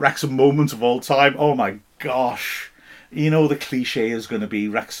favourite Wrexham moment of all time? Oh my gosh. You know the cliche is going to be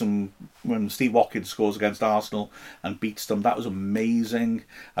Wrexham when Steve Watkins scores against Arsenal and beats them. That was amazing.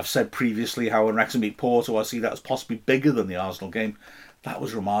 I've said previously how when Wrexham beat Porto, I see that as possibly bigger than the Arsenal game. That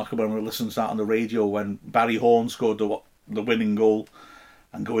was remarkable. We were listening to that on the radio when Barry Horn scored the winning goal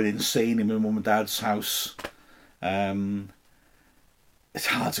and going insane in my mum and dad's house. It's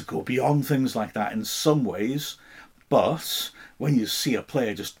hard to go beyond things like that in some ways, but when you see a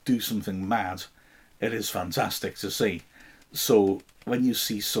player just do something mad, it is fantastic to see. So when you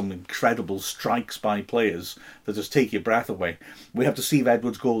see some incredible strikes by players that just take your breath away, we have the Steve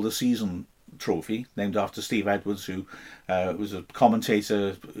Edwards Goal of the Season trophy, named after Steve Edwards, who was a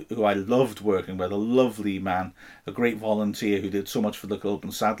commentator who I loved working with, a lovely man, a great volunteer who did so much for the club,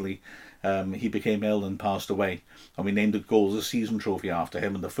 and sadly he became ill and passed away. And we named the Goal of the Season trophy after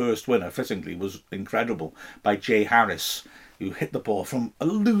him, and the first winner, fittingly, was incredible, by Jay Harris, who hit the ball from a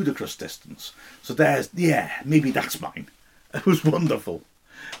ludicrous distance. So maybe that's mine. It was wonderful.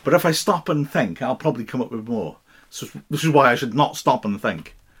 But if I stop and think, I'll probably come up with more. So this is why I should not stop and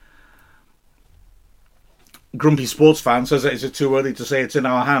think. Grumpy Sports Fan says, is it too early to say it's in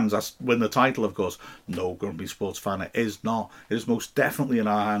our hands? That's win the title, of course. No, Grumpy Sports Fan, it is not. It is most definitely in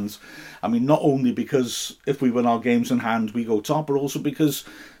our hands. I mean, not only because if we win our games in hand, we go top, but also because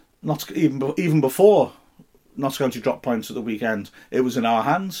even before Notts County dropped points at the weekend, it was in our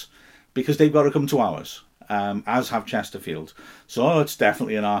hands because they've got to come to ours, as have Chesterfield. So it's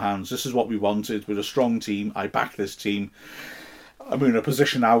definitely in our hands. This is what we wanted. We're a strong team. I back this team. I'm in a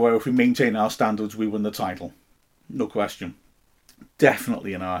position now where if we maintain our standards, we win the title. No question.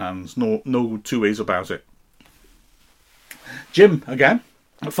 Definitely in our hands. No two ways about it. Jim, again,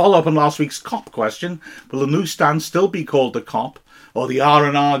 a follow-up on last week's Kop question. Will the new stand still be called the Kop or the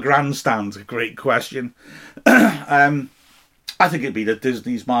R&R Grandstand? Great question. I think it'd be the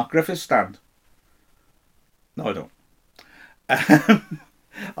Disney's Mark Griffiths stand. No, I don't.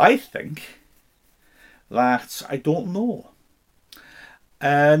 I think that I don't know.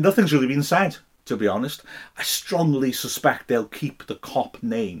 Nothing's really been said, to be honest. I strongly suspect they'll keep the Kop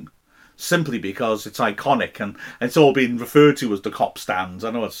name, simply because it's iconic and it's all been referred to as the Kop stand. I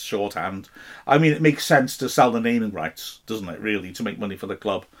know it's shorthand. I mean, it makes sense to sell the naming rights, doesn't it, really, to make money for the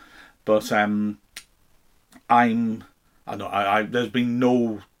club. But there's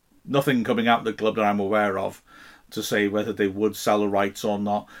been nothing coming out of the club that I'm aware of to say whether they would sell the rights or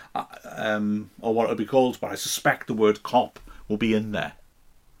not, or what it would be called, but I suspect the word Kop will be in there.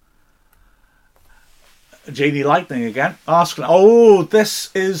 Janie Lightning again asking,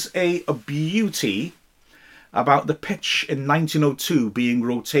 this is a beauty about the pitch in 1902 being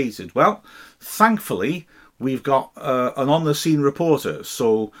rotated. Well, thankfully, we've got an on-the-scene reporter,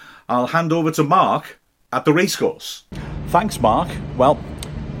 so I'll hand over to Mark at the racecourse. Thanks, Mark. Well,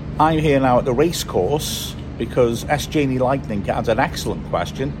 I'm here now at the racecourse because S. Janey Lightning had an excellent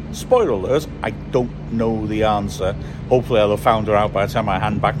question. Spoiler alert, I don't know the answer. Hopefully I'll have found her out by the time I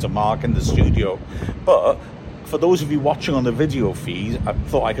hand back to Mark in the studio. But for those of you watching on the video feed, I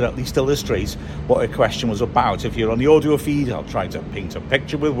thought I could at least illustrate what her question was about. If you're on the audio feed, I'll try to paint a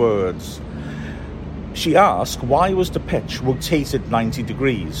picture with words. She asked, why was the pitch rotated 90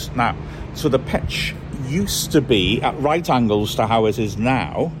 degrees? Now, so the pitch used to be at right angles to how it is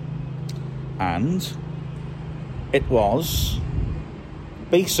now, and it was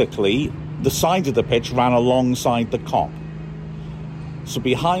basically the side of the pitch ran alongside the Kop. So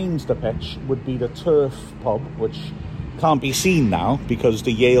behind the pitch would be the turf pub, which can't be seen now because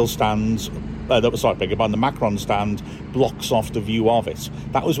the Yale stand, the Macron stand blocks off the view of it.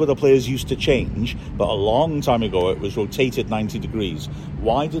 That was where the players used to change, but a long time ago it was rotated 90 degrees.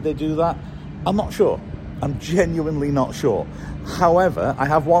 Why did they do that? I'm not sure. I'm genuinely not sure. However, I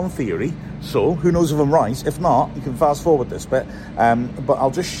have one theory, so who knows if I'm right. If not, you can fast forward this bit, but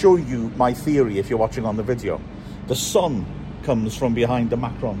I'll just show you my theory if you're watching on the video. The sun comes from behind the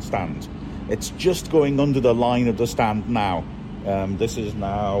Macron stand. It's just going under the line of the stand now. This is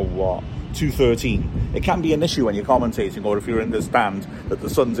now, 2:13. It can be an issue when you're commentating or if you're in the stand that the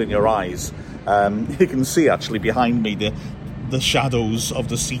sun's in your eyes. You can see actually behind me the shadows of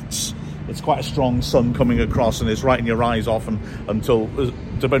the seats. It's quite a strong sun coming across and it's right in your eyes often until,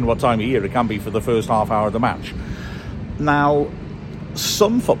 depending on what time of year, it can be for the first half hour of the match. Now,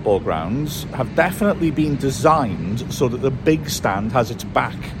 some football grounds have definitely been designed so that the big stand has its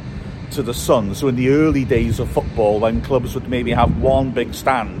back to the sun. So in the early days of football, when clubs would maybe have one big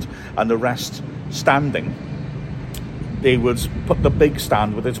stand and the rest standing, they would put the big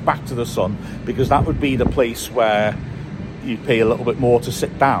stand with its back to the sun, because that would be the place where you pay a little bit more to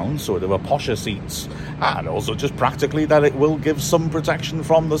sit down, so there were posher seats, and also just practically that it will give some protection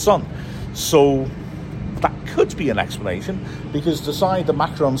from the sun. So that could be an explanation, because the side the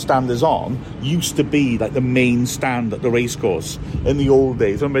Macron stand is on used to be like the main stand at the racecourse in the old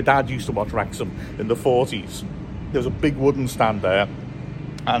days. When my dad used to watch Wrexham in the 40s, there was a big wooden stand there,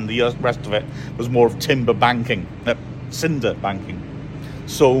 and the rest of it was more of timber banking, cinder banking.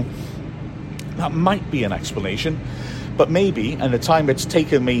 So that might be an explanation, but maybe, and the time it's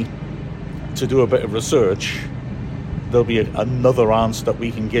taken me to do a bit of research, there'll be another answer that we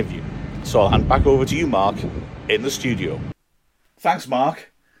can give you. So I'll hand back over to you, Mark, in the studio. Thanks,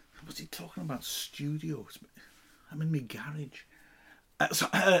 Mark. What's he talking about? Studio? I'm in my garage.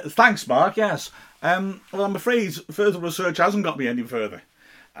 Thanks, Mark, yes. Well, I'm afraid further research hasn't got me any further.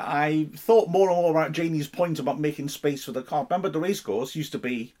 I thought more and more about Janey's point about making space for the Kop. Remember, the racecourse used to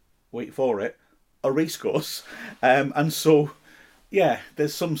be, wait for it, a racecourse. And so, yeah,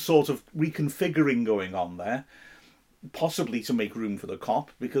 there's some sort of reconfiguring going on there, possibly to make room for the Kop,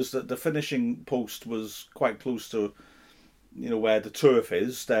 because the finishing post was quite close to, where the turf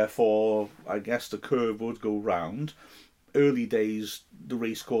is. Therefore, I guess the curve would go round. Early days, the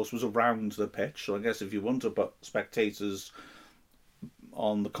racecourse was around the pitch, so I guess if you want to put spectators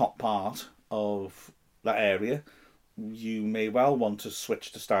on the Kop part of that area, you may well want to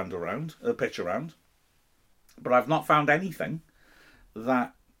switch the pitch around. But I've not found anything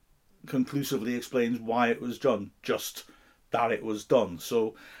that conclusively explains why it was done, just that it was done.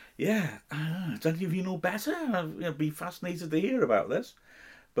 So, yeah, does any of you know better? I'd be fascinated to hear about this.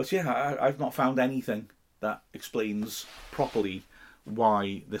 But yeah, I've not found anything that explains properly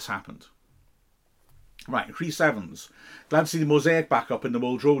why this happened. Right, Chris Evans. Glad to see the mosaic back up in the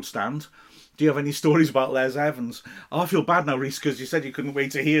Mold Road stand. Do you have any stories about Les Evans? Oh, I feel bad now, Rhys, because you said you couldn't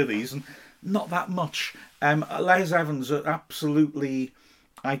wait to hear these, and not that much. Les Evans, an absolutely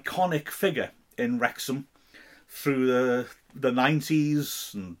iconic figure in Wrexham through the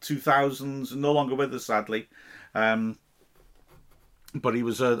 90s and 2000s, no longer with us, sadly. But he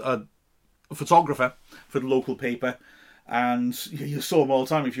was a photographer for the local paper, and you saw him all the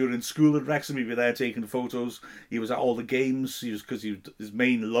time. If you were in school at Wrexham, he'd be there taking photos. He was at all the games, because his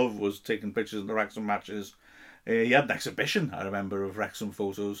main love was taking pictures of the Wrexham matches. He had an exhibition, I remember, of Wrexham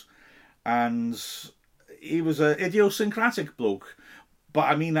photos, and he was an idiosyncratic bloke, but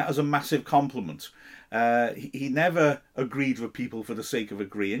I mean that as a massive compliment. He never agreed with people for the sake of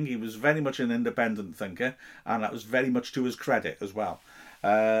agreeing. He was very much an independent thinker, and that was very much to his credit as well.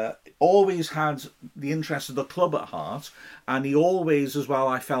 Always had the interest of the club at heart, and he always, as well,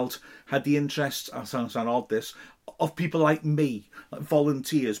 I felt, had the interest, I sound odd this, of people like me, like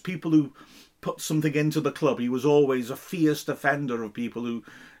volunteers, people who put something into the club. He was always a fierce defender of people who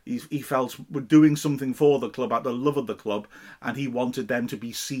he felt were doing something for the club, out the love of the club, and he wanted them to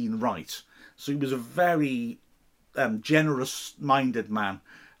be seen right. So he was a very generous-minded man,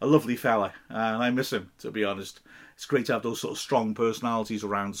 a lovely fella, and I miss him, to be honest. It's great to have those sort of strong personalities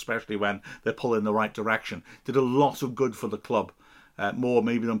around, especially when they're pulling in the right direction. Did a lot of good for the club, more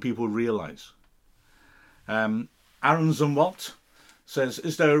maybe than people realise. Aaron Zumwalt says,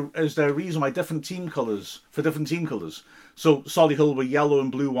 is there a reason why different team colours? So Solihull were yellow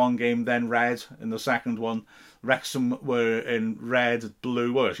and blue one game, then red in the second one. Wrexham were in red,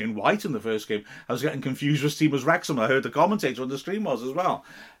 blue, well, actually in white in the first game. I was getting confused which team was Wrexham. I heard the commentator on the stream was as well.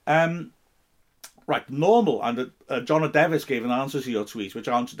 Right, normal, and John O'Devis gave an answer to your tweet, which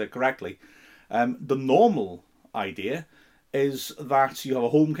answered it correctly. The normal idea is that you have a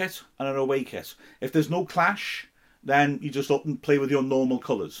home kit and an away kit. If there's no clash, then you just play with your normal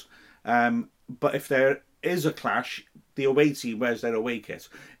colours. But if there is a clash, the away team wears their away kit.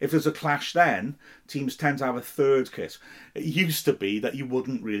 If there's a clash then, teams tend to have a third kit. It used to be that you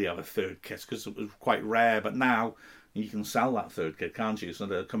wouldn't really have a third kit because it was quite rare, but now you can sell that third kit, can't you? So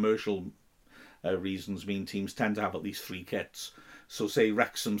the commercial reasons mean teams tend to have at least 3 kits. So say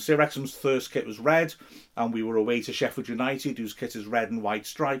Wrexham's first kit was red, and we were away to Sheffield United, whose kit is red and white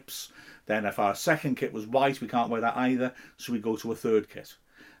stripes. Then if our second kit was white, we can't wear that either, so we go to a third kit.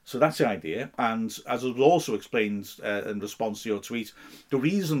 So that's the idea, and as was also explained in response to your tweet, the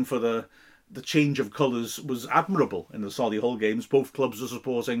reason for the change of colours was admirable in the Solihull games. Both clubs are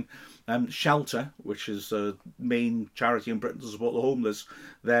supporting Shelter, which is the main charity in Britain to support the homeless,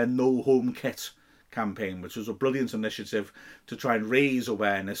 their No Home Kit campaign, which was a brilliant initiative to try and raise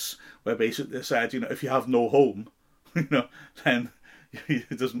awareness, where basically they said, if you have no home, then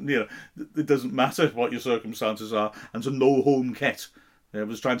it doesn't matter what your circumstances are, and so No Home Kit. It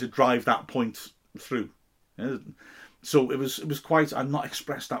was trying to drive that point through. So it was quite, I'm not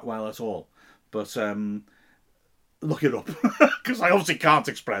expressed that well at all, but look it up, because I obviously can't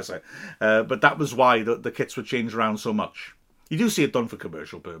express it. But that was why the kits were changed around so much. You do see it done for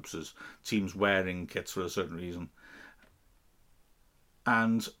commercial purposes, teams wearing kits for a certain reason.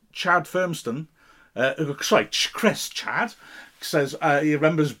 And Chad Firmston, Chad, says he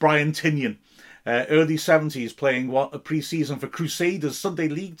remembers Brian Tinian, early 70s, playing a pre-season for Crusaders Sunday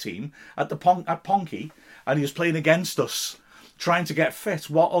League team at Ponky, and he was playing against us, trying to get fit.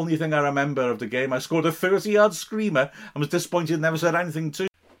 What only thing I remember of the game, I scored a 30-yard screamer and was disappointed, never said anything to.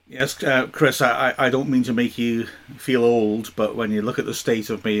 Yes, Chris, I don't mean to make you feel old, but when you look at the state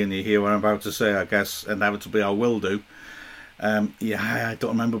of me and you hear what I'm about to say, I guess inevitably I will do. I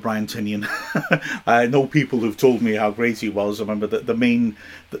don't remember Brian Tinian. I know people who've told me how great he was. I remember the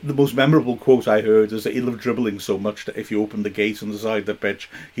most memorable quote I heard is that he loved dribbling so much that if you opened the gate on the side of the pitch,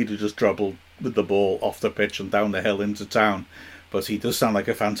 he'd have just dribbled with the ball off the pitch and down the hill into town. But he does sound like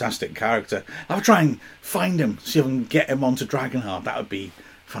a fantastic character. I'll try and find him, see if I can get him onto Dragonheart. That would be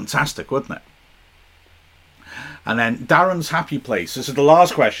fantastic, wouldn't it? And then Darren's Happy Place. This is the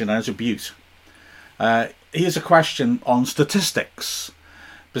last question, and it's a beaut. Here's a question on statistics.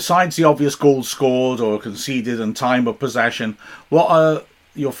 Besides the obvious goals scored or conceded and time of possession, what are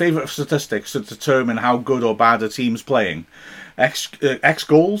your favourite statistics to determine how good or bad a team's playing? X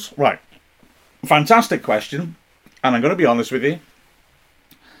goals? Right. Fantastic question. And I'm going to be honest with you.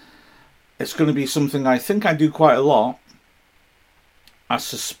 It's going to be something I think I do quite a lot. I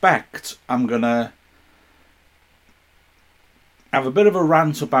suspect I'm going to have a bit of a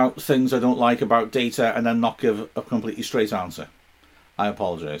rant about things I don't like about data and then not give a completely straight answer. I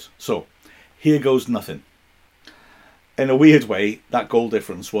apologise. So, here goes nothing. In a weird way, that goal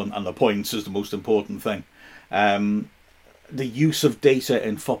difference one and the points is the most important thing. The use of data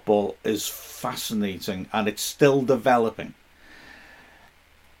in football is fascinating and it's still developing.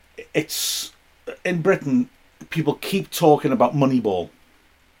 It's in Britain, people keep talking about Moneyball.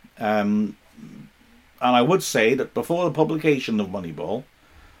 And I would say that before the publication of Moneyball,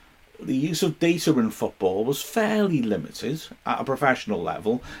 the use of data in football was fairly limited at a professional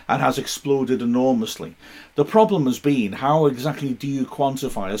level and has exploded enormously. The problem has been, how exactly do you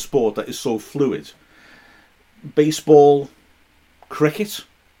quantify a sport that is so fluid? Baseball, cricket,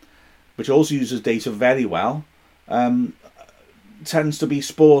 which also uses data very well, tends to be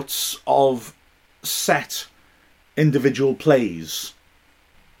sports of set individual plays,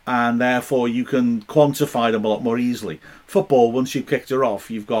 and therefore you can quantify them a lot more easily. Football, once you've kicked it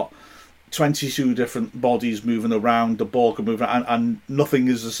off, you've got 22 different bodies moving around, the ball can move around, and nothing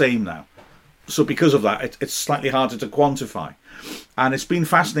is the same now. So because of that, it's slightly harder to quantify. And it's been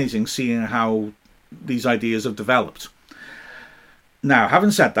fascinating seeing how these ideas have developed. Now,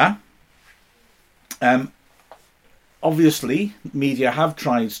 having said that, obviously, media have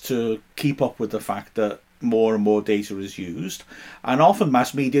tried to keep up with the fact that more and more data is used, and often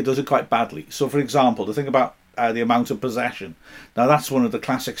mass media does it quite badly. So, for example, the thing about the amount of possession. Now that's one of the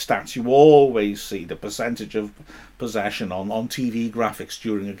classic stats you always see, the percentage of possession on TV graphics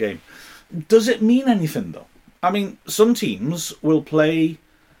during a game. Does it mean anything though? I mean, some teams will play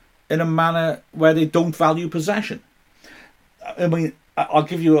in a manner where they don't value possession. I mean, I'll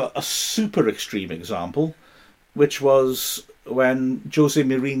give you a super extreme example, which was when Jose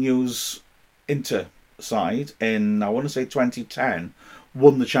Mourinho's Inter side in, I want to say 2010,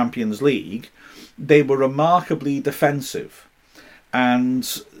 won the Champions League. They were remarkably defensive, and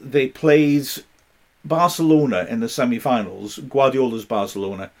they played Barcelona in the semi-finals, Guardiola's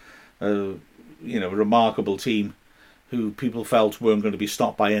Barcelona, a remarkable team who people felt weren't going to be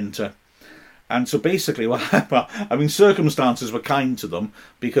stopped by Inter. And so basically, circumstances were kind to them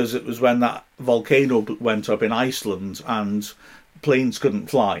because it was when that volcano went up in Iceland and planes couldn't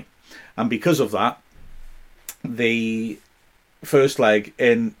fly. And because of that, the first leg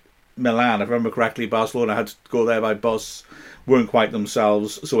in Milan, if I remember correctly, Barcelona had to go there by bus, weren't quite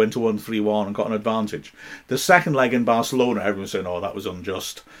themselves, so Inter won 3-1 and got an advantage. The second leg in Barcelona, everyone was saying, oh, that was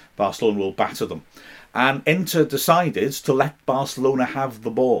unjust. Barcelona will batter them. And Inter decided to let Barcelona have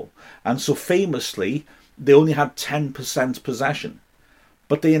the ball. And so famously, they only had 10% possession.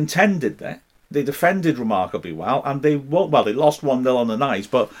 But they intended that. They defended remarkably well, and they lost 1-0 on the night,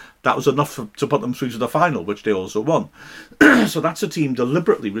 but that was enough to put them through to the final, which they also won. So that's a team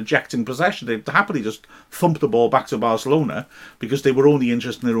deliberately rejecting possession. They happily just thumped the ball back to Barcelona because they were only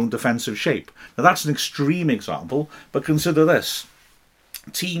interested in their own defensive shape. Now that's an extreme example, but consider this.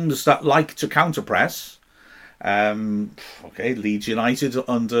 Teams that like to counter-press, Leeds United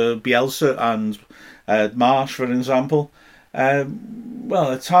under Bielsa and Marsch, for example,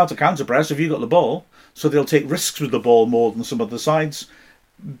 it's hard to counter-press if you've got the ball, so they'll take risks with the ball more than some other sides,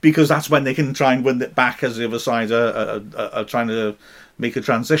 because that's when they can try and win it back as the other side are trying to make a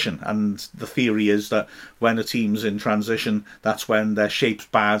transition. And the theory is that when a team's in transition, that's when their shape's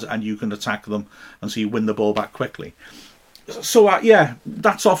bad and you can attack them, and so you win the ball back quickly. So,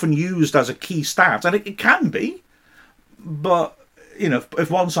 that's often used as a key stat, and it can be, but, if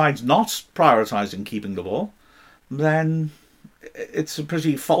one side's not prioritising keeping the ball, then it's a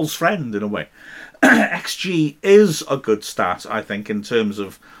pretty false friend in a way. XG is a good stat, I think, in terms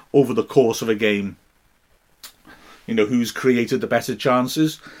of over the course of a game, who's created the better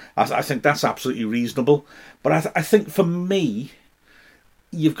chances. I think that's absolutely reasonable. But I think for me,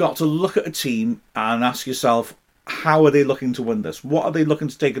 you've got to look at a team and ask yourself, how are they looking to win this? What are they looking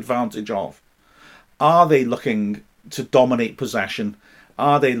to take advantage of? Are they looking to dominate possession?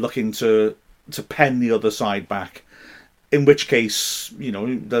 Are they looking to pen the other side back? In which case,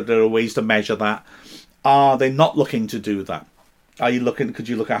 there are ways to measure that. Are they not looking to do that? Could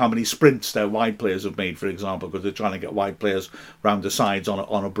you look at how many sprints their wide players have made, for example, because they're trying to get wide players round the sides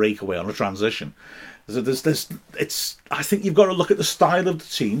on a breakaway, on a transition. So I think you've got to look at the style of the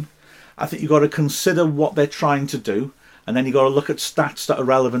team. I think you've got to consider what they're trying to do, and then you've got to look at stats that are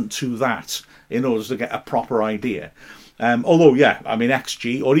relevant to that in order to get a proper idea.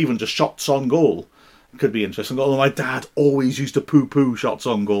 XG, or even just shots on goal, could be interesting. Although my dad always used to poo-poo shots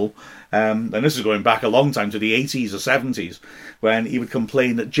on goal. And this is going back a long time to the 80s or 70s, when he would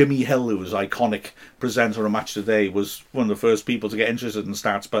complain that Jimmy Hill, who was iconic presenter on Match Today, was one of the first people to get interested in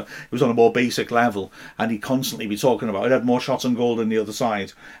stats, but it was on a more basic level, and he'd constantly be talking about it had more shots on goal than the other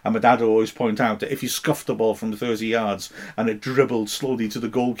side. And my dad would always point out that if you scuffed the ball from 30 yards and it dribbled slowly to the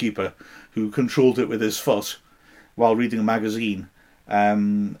goalkeeper, who controlled it with his foot while reading a magazine,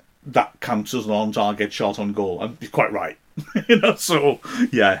 that counts as an on-target shot on goal. And he's quite right.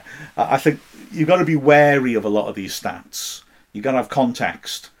 I think you've got to be wary of a lot of these stats. You've got to have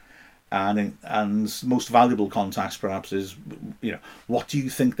context, and most valuable context perhaps is, what do you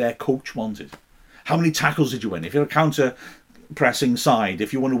think their coach wanted? How many tackles did you win? If you're a counter-pressing side,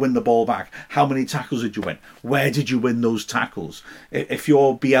 if you want to win the ball back, how many tackles did you win? Where did you win those tackles? If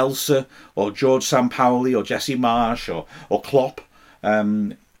you're Bielsa or George Sampaoli or Jesse Marsch or Klopp,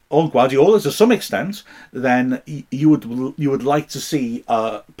 or Guardiola to some extent, then you would like to see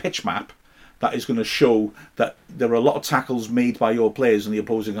a pitch map that is going to show that there are a lot of tackles made by your players in the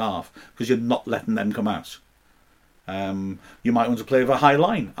opposing half because you're not letting them come out. You might want to play with a high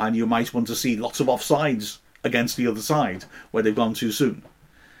line, and you might want to see lots of offsides against the other side where they've gone too soon.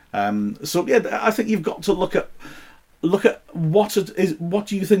 I think you've got to look at what it is. What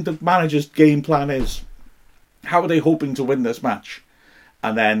do you think the manager's game plan is? How are they hoping to win this match?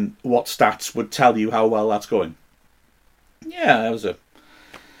 And then what stats would tell you how well that's going? Yeah, that was I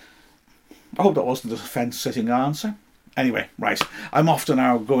hope that wasn't a fence-sitting answer. Anyway, right. I'm off to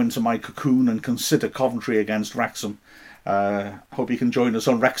now go into my cocoon and consider Coventry against Wrexham. Hope you can join us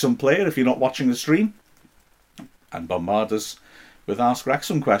on Wrexham Player if you're not watching the stream. and bombard us with Ask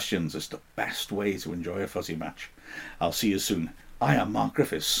Wrexham questions. It's the best way to enjoy a footy match. I'll see you soon. I am Mark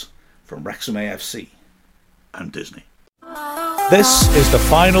Griffiths from Wrexham AFC and Disney. This is the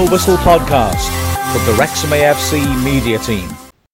Final Whistle podcast from the Wrexham AFC media team.